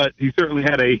 but he certainly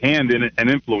had a hand in it and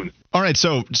influence. All right,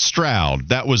 so Stroud,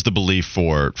 that was the belief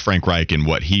for Frank Reich and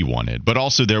what he wanted. But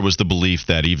also there was the belief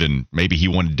that even maybe he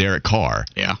wanted Derek Carr.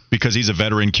 Yeah. Because he's a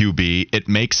veteran QB. It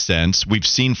makes sense. We've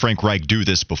seen Frank Reich do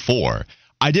this before.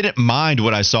 I didn't mind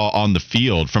what I saw on the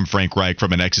field from Frank Reich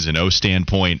from an X's and O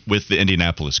standpoint with the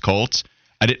Indianapolis Colts.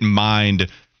 I didn't mind,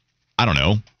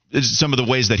 some of the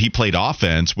ways that he played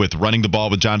offense with running the ball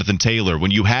with Jonathan Taylor.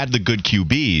 When you had the good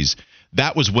QBs,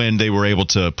 that was when they were able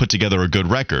to put together a good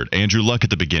record. Andrew Luck at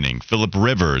the beginning, Phillip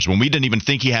Rivers, when we didn't even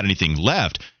think he had anything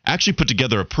left, actually put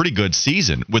together a pretty good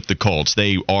season with the Colts.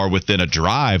 They are within a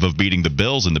drive of beating the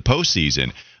Bills in the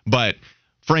postseason. But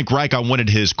Frank Reich, I wanted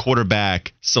his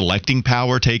quarterback selecting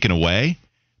power taken away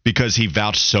because he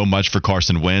vouched so much for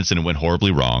Carson Wentz and it went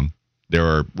horribly wrong. There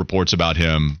are reports about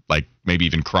him, like maybe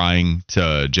even crying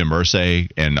to Jim Irsay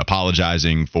and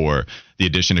apologizing for the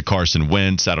addition of Carson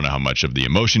Wentz. I don't know how much of the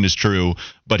emotion is true,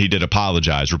 but he did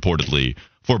apologize reportedly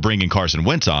for bringing Carson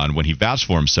Wentz on when he vouched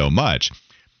for him so much.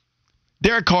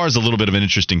 Derek Carr is a little bit of an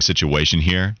interesting situation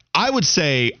here. I would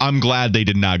say I'm glad they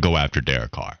did not go after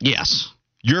Derek Carr. Yes.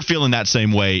 You're feeling that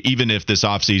same way, even if this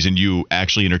offseason you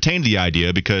actually entertained the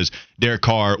idea, because Derek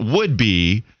Carr would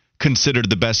be considered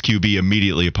the best QB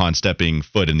immediately upon stepping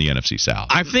foot in the NFC South.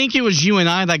 I think it was you and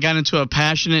I that got into a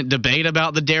passionate debate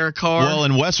about the Derek Carr. Well,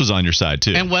 and Wes was on your side,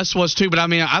 too. And Wes was, too. But,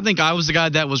 I think I was the guy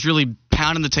that was really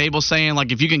pounding the table saying,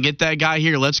 like, if you can get that guy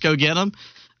here, let's go get him.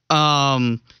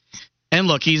 And,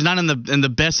 look, he's not in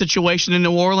the best situation in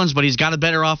New Orleans, but he's got a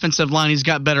better offensive line. He's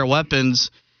got better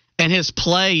weapons. And his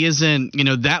play isn't,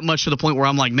 that much to the point where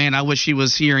I'm like, man, I wish he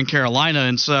was here in Carolina.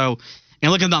 And so,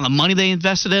 looking at the money they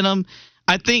invested in him,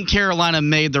 I think Carolina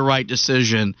made the right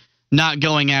decision not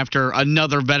going after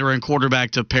another veteran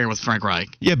quarterback to pair with Frank Reich.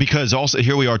 Yeah, because also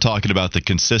here we are talking about the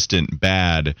consistent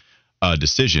bad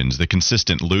decisions, the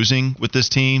consistent losing with this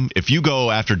team. If you go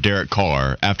after Derek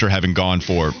Carr after having gone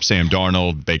for Sam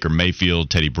Darnold, Baker Mayfield,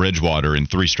 Teddy Bridgewater in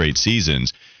 3 straight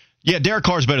seasons, yeah, Derek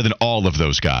Carr is better than all of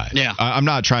those guys. Yeah. I'm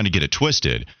not trying to get it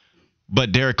twisted.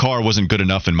 But Derek Carr wasn't good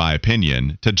enough, in my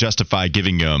opinion, to justify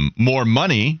giving him more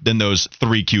money than those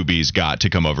 3 QBs got to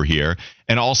come over here,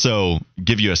 and also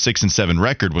give you a 6-7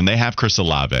 record when they have Chris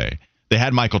Olave. They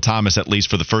had Michael Thomas at least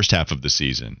for the first half of the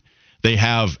season. They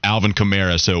have Alvin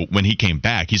Kamara, so when he came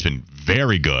back, he's been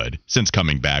very good since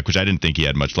coming back, which I didn't think he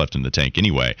had much left in the tank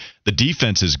anyway. The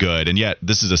defense is good, and yet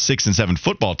this is a 6-7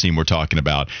 football team we're talking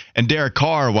about. And Derek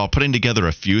Carr, while putting together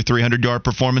a few 300-yard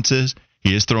performances,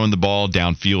 he is throwing the ball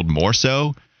downfield more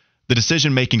so. The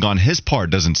decision-making on his part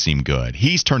doesn't seem good.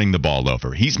 He's turning the ball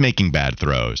over. He's making bad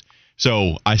throws.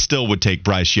 So I still would take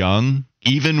Bryce Young,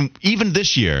 even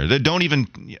this year. I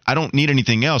don't need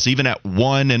anything else. Even at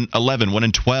 1-11,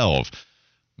 1-12,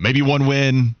 maybe 1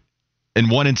 win and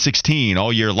 1-16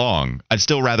 all year long, I'd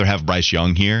still rather have Bryce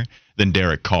Young here than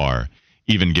Derek Carr,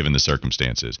 even given the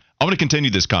circumstances. I want to continue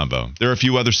this convo. There are a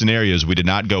few other scenarios we did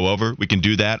not go over. We can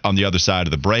do that on the other side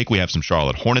of the break. We have some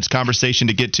Charlotte Hornets conversation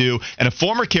to get to, and a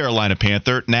former Carolina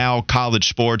Panther, now college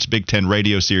sports Big Ten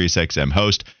radio Sirius XM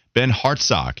host, Ben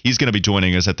Hartsock. He's going to be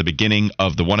joining us at the beginning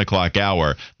of the 1 o'clock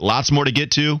hour. Lots more to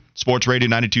get to. Sports Radio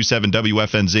 92.7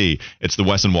 WFNZ. It's the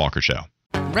Wes and Walker Show.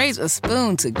 Raise a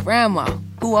spoon to Grandma,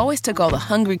 who always took all the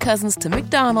hungry cousins to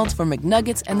McDonald's for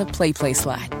McNuggets and the Play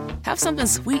Slide. Have something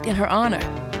sweet in her honor.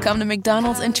 Come to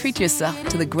McDonald's and treat yourself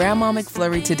to the Grandma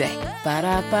McFlurry today.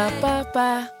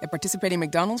 Ba-da-ba-ba-ba. At participating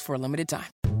McDonald's for a limited time.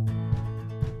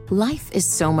 Life is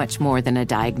so much more than a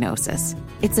diagnosis.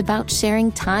 It's about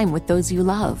sharing time with those you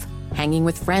love, hanging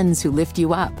with friends who lift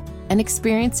you up, and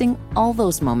experiencing all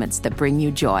those moments that bring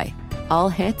you joy. All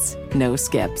hits, no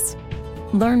skips.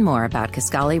 Learn more about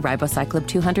Kisqali Ribociclib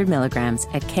 200 milligrams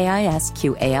at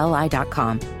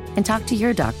KISQALI.com and talk to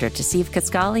your doctor to see if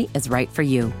Kisqali is right for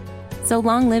you. So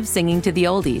long live singing to the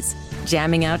oldies,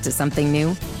 jamming out to something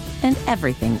new, and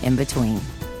everything in between.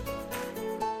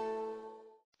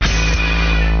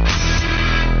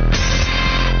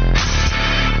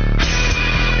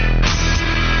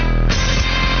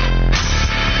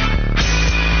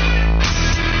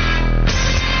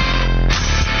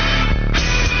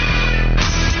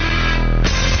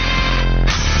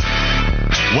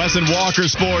 Wes and Walker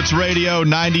Sports Radio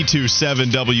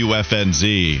 92.7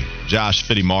 WFNZ. Josh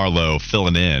Fitty Marlowe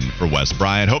filling in for Wes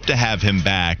Bryant. Hope to have him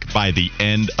back by the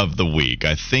end of the week.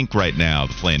 I think right now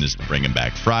the plan is to bring him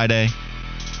back Friday.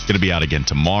 Going to be out again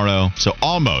tomorrow. So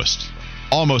almost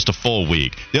a full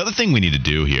week. The other thing we need to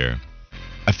do here,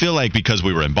 I feel like because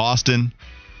we were in Boston,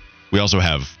 we also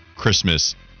have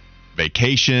Christmas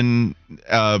vacation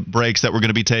breaks that we're going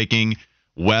to be taking.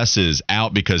 Wes is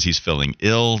out because he's feeling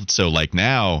ill. So like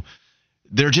now,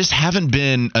 there just haven't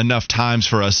been enough times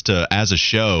for us to, as a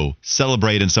show,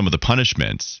 celebrate in some of the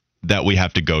punishments that we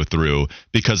have to go through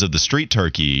because of the street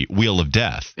turkey wheel of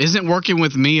death. Isn't working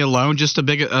with me alone just a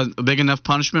big enough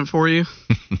punishment for you?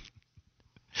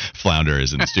 Flounder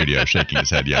is in the studio shaking his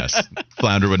head yes.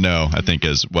 Flounder would know, I think,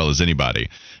 as well as anybody.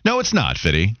 No, it's not,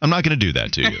 Fitty. I'm not going to do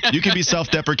that to you. You can be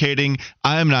self-deprecating.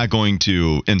 I'm not going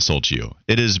to insult you.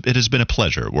 It has been a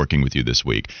pleasure working with you this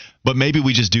week. But maybe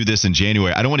we just do this in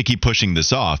January. I don't want to keep pushing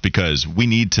this off because we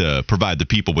need to provide the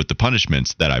people with the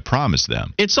punishments that I promised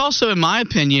them. It's also, in my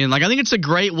opinion, I think it's a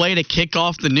great way to kick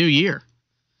off the new year.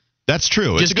 That's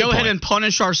true. Just go ahead and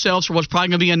punish ourselves for what's probably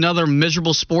going to be another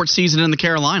miserable sports season in the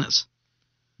Carolinas.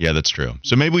 Yeah, that's true.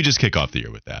 So maybe we just kick off the year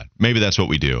with that. Maybe that's what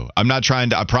we do. I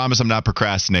promise I'm not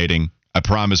procrastinating. I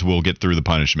promise we'll get through the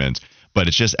punishments. But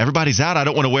it's just everybody's out. I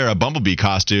don't want to wear a Bumblebee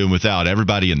costume without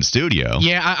everybody in the studio.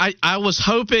 Yeah, I was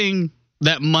hoping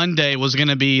that Monday was going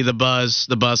to be the Buzz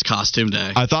costume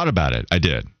day. I thought about it. I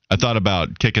did. I thought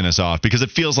about kicking us off because it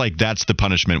feels like that's the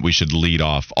punishment we should lead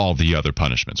off all the other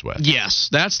punishments with. Yes,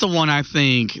 that's the one I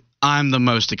think I'm the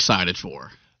most excited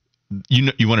for.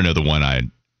 You want to know the one I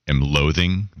am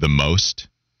loathing the most,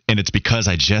 and it's because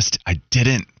I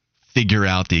didn't figure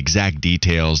out the exact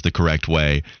details the correct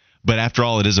way, but after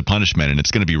all, it is a punishment and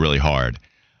it's going to be really hard.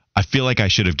 I feel like I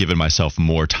should have given myself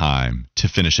more time to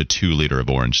finish a 2-liter of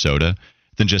orange soda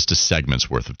than just a segment's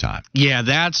worth of time. Yeah,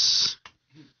 that's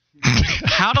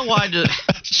how do I do?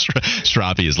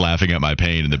 Strappy is laughing at my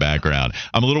pain in the background.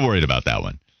 I'm a little worried about that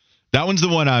one. That one's the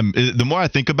one the more I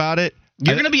think about it,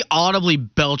 you're going to be audibly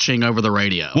belching over the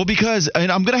radio. Well, because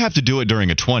I'm going to have to do it during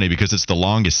a 20 because it's the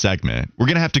longest segment. We're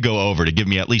going to have to go over to give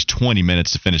me at least 20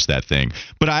 minutes to finish that thing.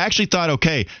 But I actually thought,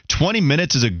 okay, 20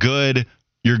 minutes is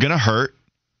you're going to hurt.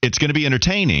 It's going to be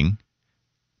entertaining,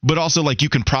 but also you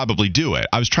can probably do it.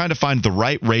 I was trying to find the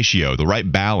right ratio, the right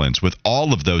balance with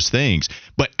all of those things.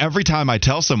 But every time I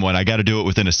tell someone I got to do it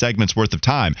within a segment's worth of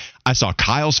time, I saw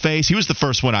Kyle's face. He was the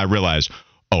first one I realized,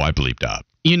 oh, I bleeped up.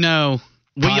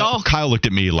 Kyle looked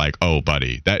at me like, oh,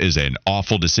 buddy, that is an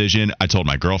awful decision. I told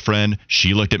my girlfriend.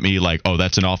 She looked at me like, oh,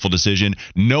 that's an awful decision.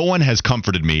 No one has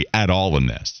comforted me at all in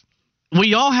this.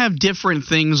 We all have different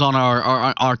things on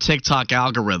our TikTok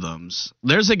algorithms.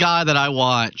 There's a guy that I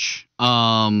watch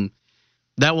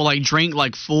that will like drink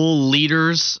like full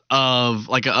liters of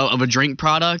like of a drink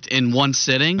product in one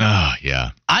sitting. Oh,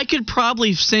 yeah. I could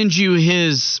probably send you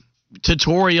his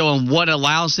tutorial on what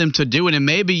allows him to do it, and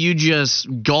maybe you just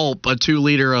gulp a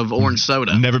 2-liter of orange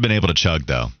soda. Never been able to chug,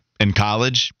 though. In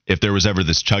college, if there was ever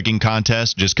this chugging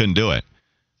contest, just couldn't do it.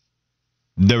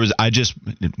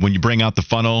 When you bring out the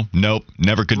funnel, nope,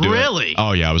 never could do it. Really?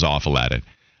 Oh, yeah, I was awful at it.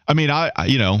 I mean, I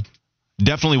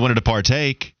definitely wanted to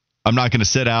partake. I'm not going to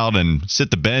sit out and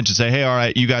sit the bench and say, hey, all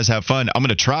right, you guys have fun. I'm going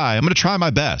to try. I'm going to try my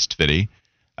best, Fitty.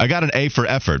 I got an A for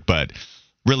effort, but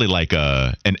really like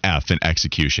an F in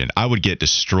execution. I would get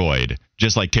destroyed,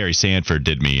 just like Terry Sanford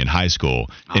did me in high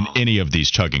school in any of these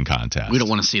chugging contests. We don't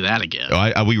want to see that again.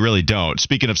 We really don't.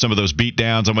 Speaking of some of those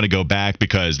beatdowns, I'm going to go back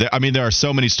because, there are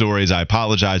so many stories. I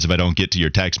apologize if I don't get to your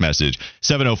text message.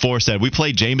 704 said, we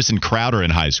played Jamison Crowder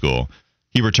in high school.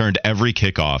 He returned every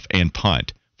kickoff and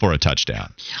punt for a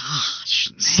touchdown.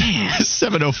 Gosh, man.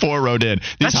 704 wrote in.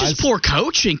 That's just poor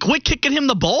coaching. Quit kicking him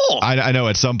the ball. I know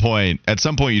at some point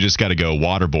you just got to go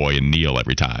water boy and kneel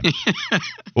every time.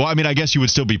 Well, I guess you would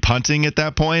still be punting at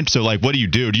that point. So, like, what do?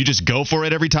 Do you just go for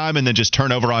it every time and then just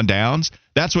turn over on downs?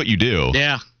 That's what you do.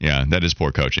 Yeah. Yeah, that is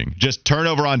poor coaching. Just turn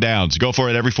over on downs. Go for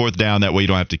it every fourth down. That way you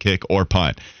don't have to kick or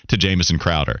punt to Jamison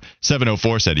Crowder.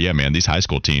 704 said, yeah, man, these high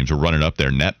school teams were running up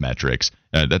their net metrics.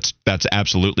 That's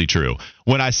absolutely true.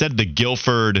 When I said the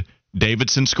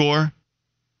Guilford-Davidson score,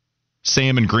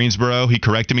 Sam in Greensboro, he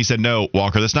corrected me, said, no,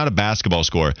 Walker, that's not a basketball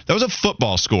score. That was a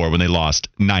football score when they lost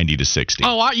 90-60.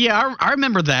 Oh, I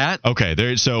remember that.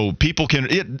 Okay, so people can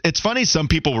it's funny, some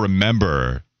people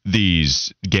remember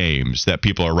these games that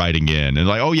people are writing in and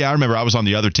like, oh yeah, I remember I was on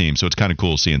the other team, so it's kind of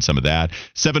cool seeing some of that.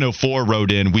 704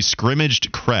 wrote in, we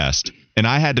scrimmaged Crest and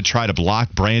I had to try to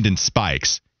block Brandon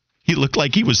Spikes. He looked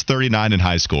like he was 39 in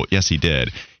high school. Yes, he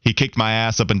did. He kicked my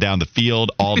ass up and down the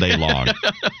field all day long.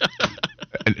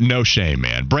 No shame,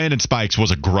 man. Brandon Spikes was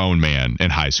a grown man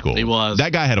in high school. He was.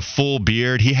 That guy had a full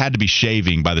beard. He had to be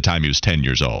shaving by the time he was 10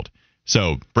 years old.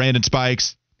 So Brandon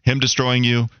Spikes, him destroying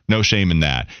you, no shame in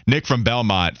that. Nick from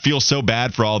Belmont feels so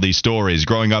bad for all these stories.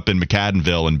 Growing up in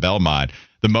McAdenville and Belmont,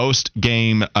 the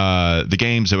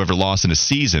games who ever lost in a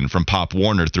season from Pop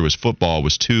Warner through his football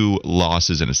was 2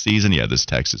 losses in a season. Yeah, this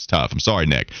text is tough. I'm sorry,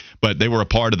 Nick. But they were a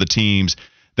part of the teams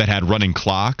that had running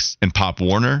clocks in Pop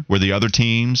Warner, where the other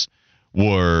teams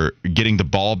were getting the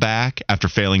ball back after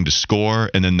failing to score,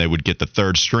 and then they would get the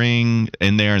third string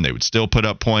in there, and they would still put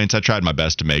up points. I tried my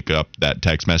best to make up that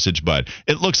text message, but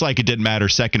it looks like it didn't matter.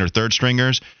 Second or third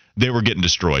stringers, they were getting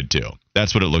destroyed too.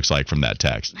 That's what it looks like from that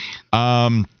text.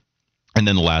 And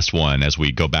then the last one, as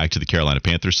we go back to the Carolina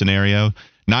Panthers scenario,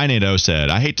 980 said,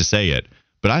 I hate to say it,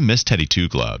 but I miss Teddy Two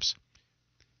Gloves.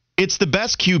 It's the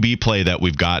best QB play that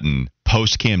we've gotten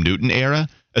post-Cam Newton era,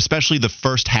 especially the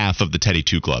first half of the Teddy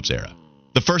Two Gloves era.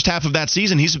 The first half of that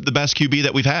season, he's the best QB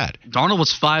that we've had. Darnold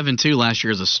was 5-2 last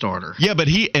year as a starter. Yeah,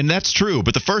 and that's true.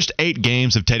 But the first 8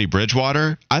 games of Teddy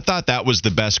Bridgewater, I thought that was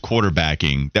the best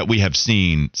quarterbacking that we have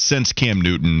seen since Cam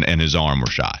Newton and his arm were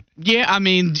shot. Yeah,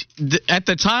 at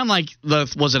the time,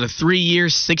 was it a 3-year,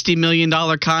 $60 million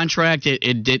contract?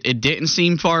 It didn't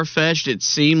seem far-fetched. It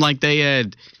seemed like they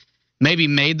had maybe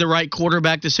made the right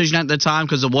quarterback decision at the time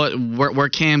because of where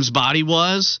Cam's body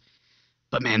was.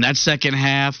 But, man, that second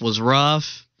half was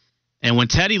rough. And when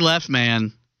Teddy left,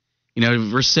 man,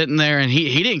 we're sitting there, and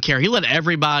he didn't care. He let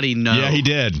everybody know. Yeah, he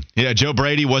did. Yeah, Joe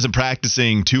Brady wasn't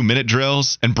practicing 2-minute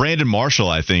drills. And Brandon Marshall,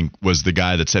 I think, was the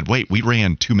guy that said, wait, we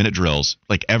ran 2-minute drills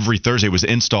like every Thursday. It was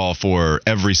install for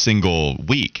every single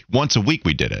week. Once a week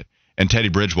we did it. And Teddy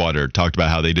Bridgewater talked about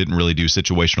how they didn't really do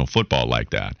situational football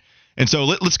like that. And so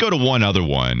let's go to one other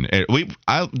one.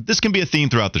 This can be a theme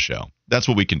throughout the show. That's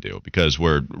what we can do because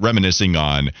we're reminiscing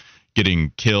on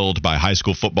getting killed by high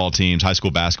school football teams, high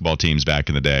school basketball teams back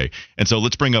in the day. And so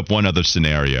let's bring up one other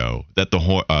scenario that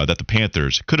the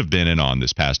Panthers could have been in on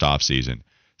this past offseason.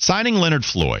 Signing Leonard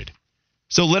Floyd.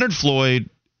 So Leonard Floyd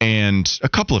and a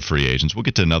couple of free agents. We'll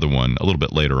get to another one a little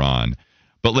bit later on.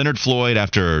 But Leonard Floyd,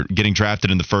 after getting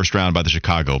drafted in the first round by the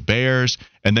Chicago Bears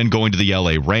and then going to the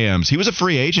LA Rams, he was a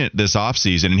free agent this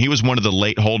offseason, and he was one of the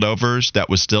late holdovers that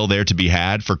was still there to be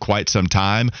had for quite some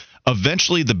time.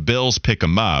 Eventually, the Bills pick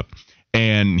him up,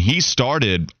 and he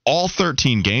started all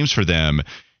 13 games for them,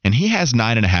 and he has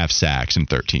 9.5 sacks in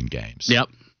 13 games. Yep.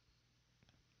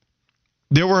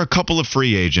 There were a couple of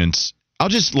free agents. I'll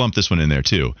just lump this one in there,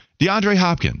 too. DeAndre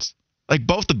Hopkins. Like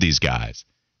both of these guys.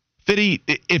 Fitty,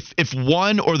 if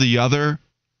one or the other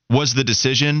was the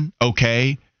decision,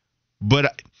 okay.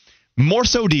 But more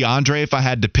so DeAndre if I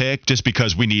had to pick, just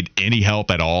because we need any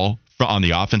help at all on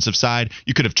the offensive side.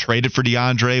 You could have traded for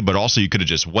DeAndre, but also you could have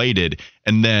just waited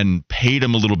and then paid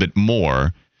him a little bit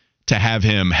more to have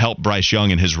him help Bryce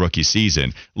Young in his rookie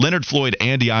season. Leonard Floyd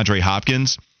and DeAndre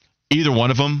Hopkins, either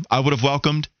one of them I would have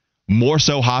welcomed. More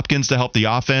so Hopkins to help the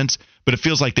offense, but it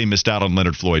feels like they missed out on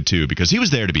Leonard Floyd too because he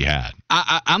was there to be had.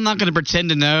 I'm not going to pretend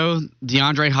to know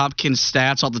DeAndre Hopkins'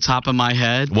 stats off the top of my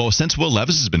head. Well, since Will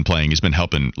Levis has been playing, he's been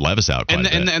helping Levis out quite a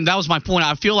bit. And that was my point.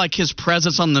 I feel like his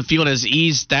presence on the field has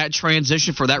eased that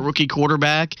transition for that rookie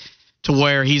quarterback to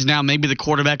where he's now maybe the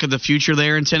quarterback of the future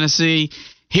there in Tennessee.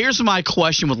 Here's my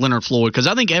question with Leonard Floyd, because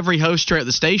I think every host here at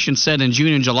the station said in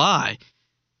June and July,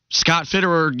 Scott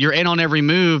Fitterer, you're in on every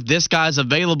move. This guy's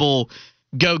available.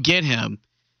 Go get him.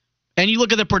 And you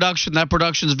look at the production, that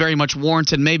production is very much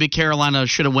warranted. Maybe Carolina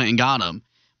should have went and got him.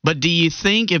 But do you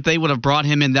think if they would have brought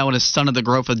him in, that would have stunted the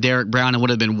growth of Derek Brown and would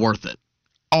have been worth it?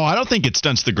 Oh, I don't think it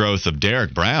stunts the growth of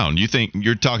Derek Brown. You think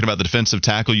you're talking about the defensive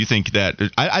tackle? You think that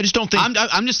I just don't think.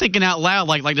 I'm just thinking out loud.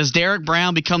 Like does Derek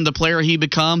Brown become the player he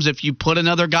becomes if you put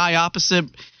another guy opposite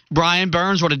Brian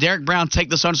Burns, or did Derek Brown take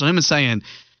the onus on him and saying,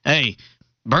 "Hey,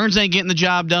 Burns ain't getting the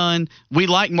job done. We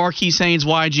like Marquise Haynes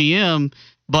YGM,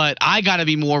 but I got to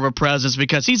be more of a presence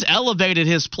because he's elevated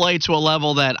his play to a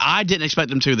level that I didn't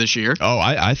expect him to this year." Oh,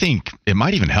 I think it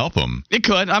might even help him. It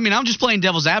could. I mean, I'm just playing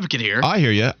devil's advocate here. I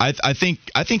hear you. I think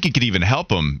it could even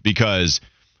help him because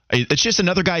it's just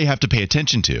another guy you have to pay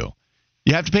attention to.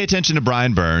 You have to pay attention to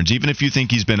Brian Burns, even if you think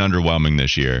he's been underwhelming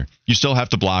this year. You still have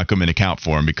to block him and account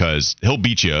for him because he'll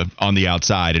beat you on the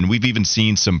outside. And we've even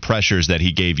seen some pressures that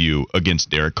he gave you against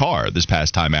Derek Carr this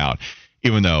past time out,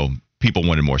 even though people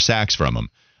wanted more sacks from him.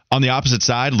 On the opposite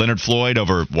side, Leonard Floyd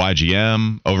over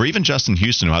YGM, over even Justin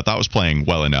Houston, who I thought was playing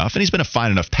well enough. And he's been a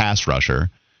fine enough pass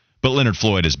rusher. But Leonard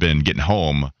Floyd has been getting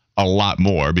home a lot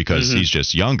more because he's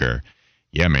just younger.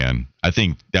 Yeah, man, I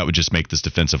think that would just make this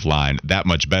defensive line that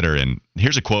much better. And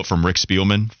here's a quote from Rick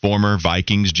Spielman, former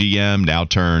Vikings GM, now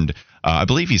turned, I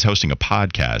believe he's hosting a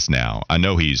podcast now. I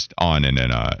know he's on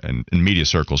in media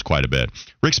circles quite a bit.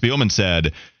 Rick Spielman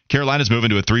said, Carolina's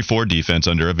moving to a 3-4 defense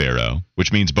under Avero,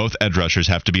 which means both edge rushers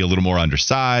have to be a little more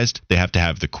undersized. They have to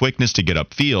have the quickness to get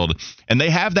upfield. And they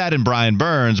have that in Brian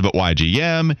Burns, but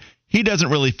YGM, he doesn't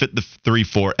really fit the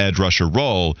 3-4 edge rusher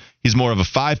role. He's more of a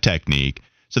 5 technique.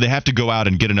 So they have to go out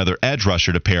and get another edge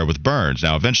rusher to pair with Burns.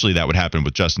 Now, eventually that would happen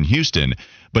with Justin Houston.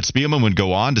 But Spielman would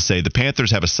go on to say the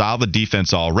Panthers have a solid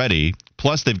defense already.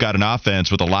 Plus, they've got an offense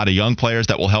with a lot of young players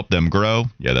that will help them grow.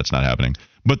 Yeah, that's not happening.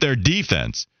 But their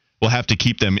defense will have to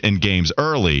keep them in games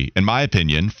early. In my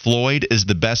opinion, Floyd is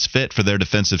the best fit for their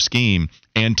defensive scheme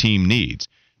and team needs.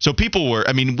 So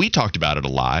we talked about it a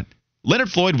lot.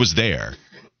 Leonard Floyd was there.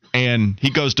 And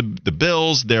he goes to the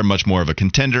Bills. They're much more of a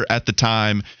contender at the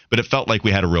time, but it felt like we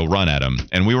had a real run at him,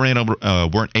 and we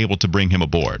weren't able to bring him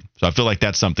aboard. So I feel like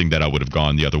that's something that I would have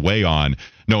gone the other way on,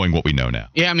 knowing what we know now.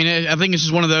 Yeah, I mean, I think it's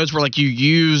just one of those where, like, you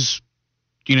use,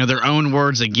 their own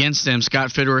words against him.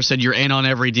 Scott Fitterer said you're in on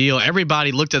every deal.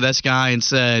 Everybody looked at this guy and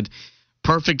said,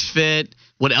 perfect fit,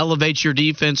 would elevate your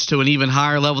defense to an even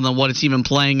higher level than what it's even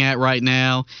playing at right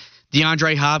now.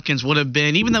 DeAndre Hopkins would have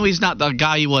been, even though he's not the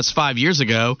guy he was 5 years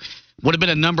ago, would have been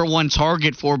a number one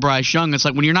target for Bryce Young. It's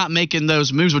like when you're not making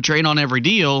those moves, but you're in on every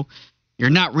deal, you're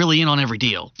not really in on every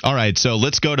deal. All right, so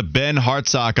let's go to Ben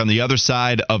Hartsock on the other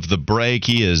side of the break.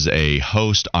 He is a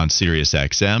host on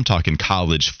SiriusXM, talking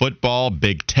college football,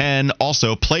 Big Ten,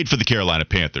 also played for the Carolina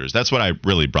Panthers. That's what I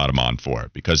really brought him on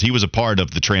for, because he was a part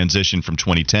of the transition from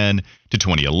 2010 to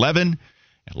 2011.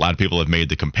 A lot of people have made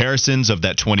the comparisons of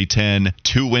that 2010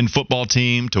 2-win football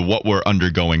team to what we're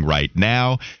undergoing right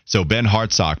now. So Ben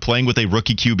Hartsock playing with a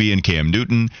rookie QB in Cam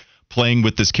Newton, playing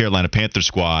with this Carolina Panthers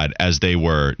squad as they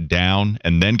were down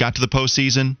and then got to the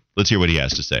postseason. Let's hear what he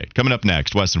has to say. Coming up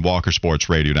next, Weston Walker, Sports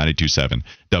Radio 92.7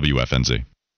 WFNZ.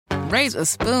 Raise a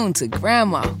spoon to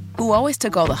Grandma, who always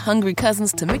took all the hungry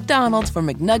cousins to McDonald's for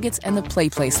McNuggets and the Play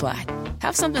Slide.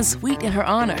 Have something sweet in her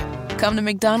honor. Come to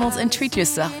McDonald's and treat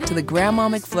yourself to the Grandma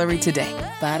McFlurry today.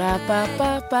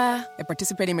 Ba-da-ba-ba-ba. At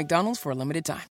participating McDonald's for a limited time.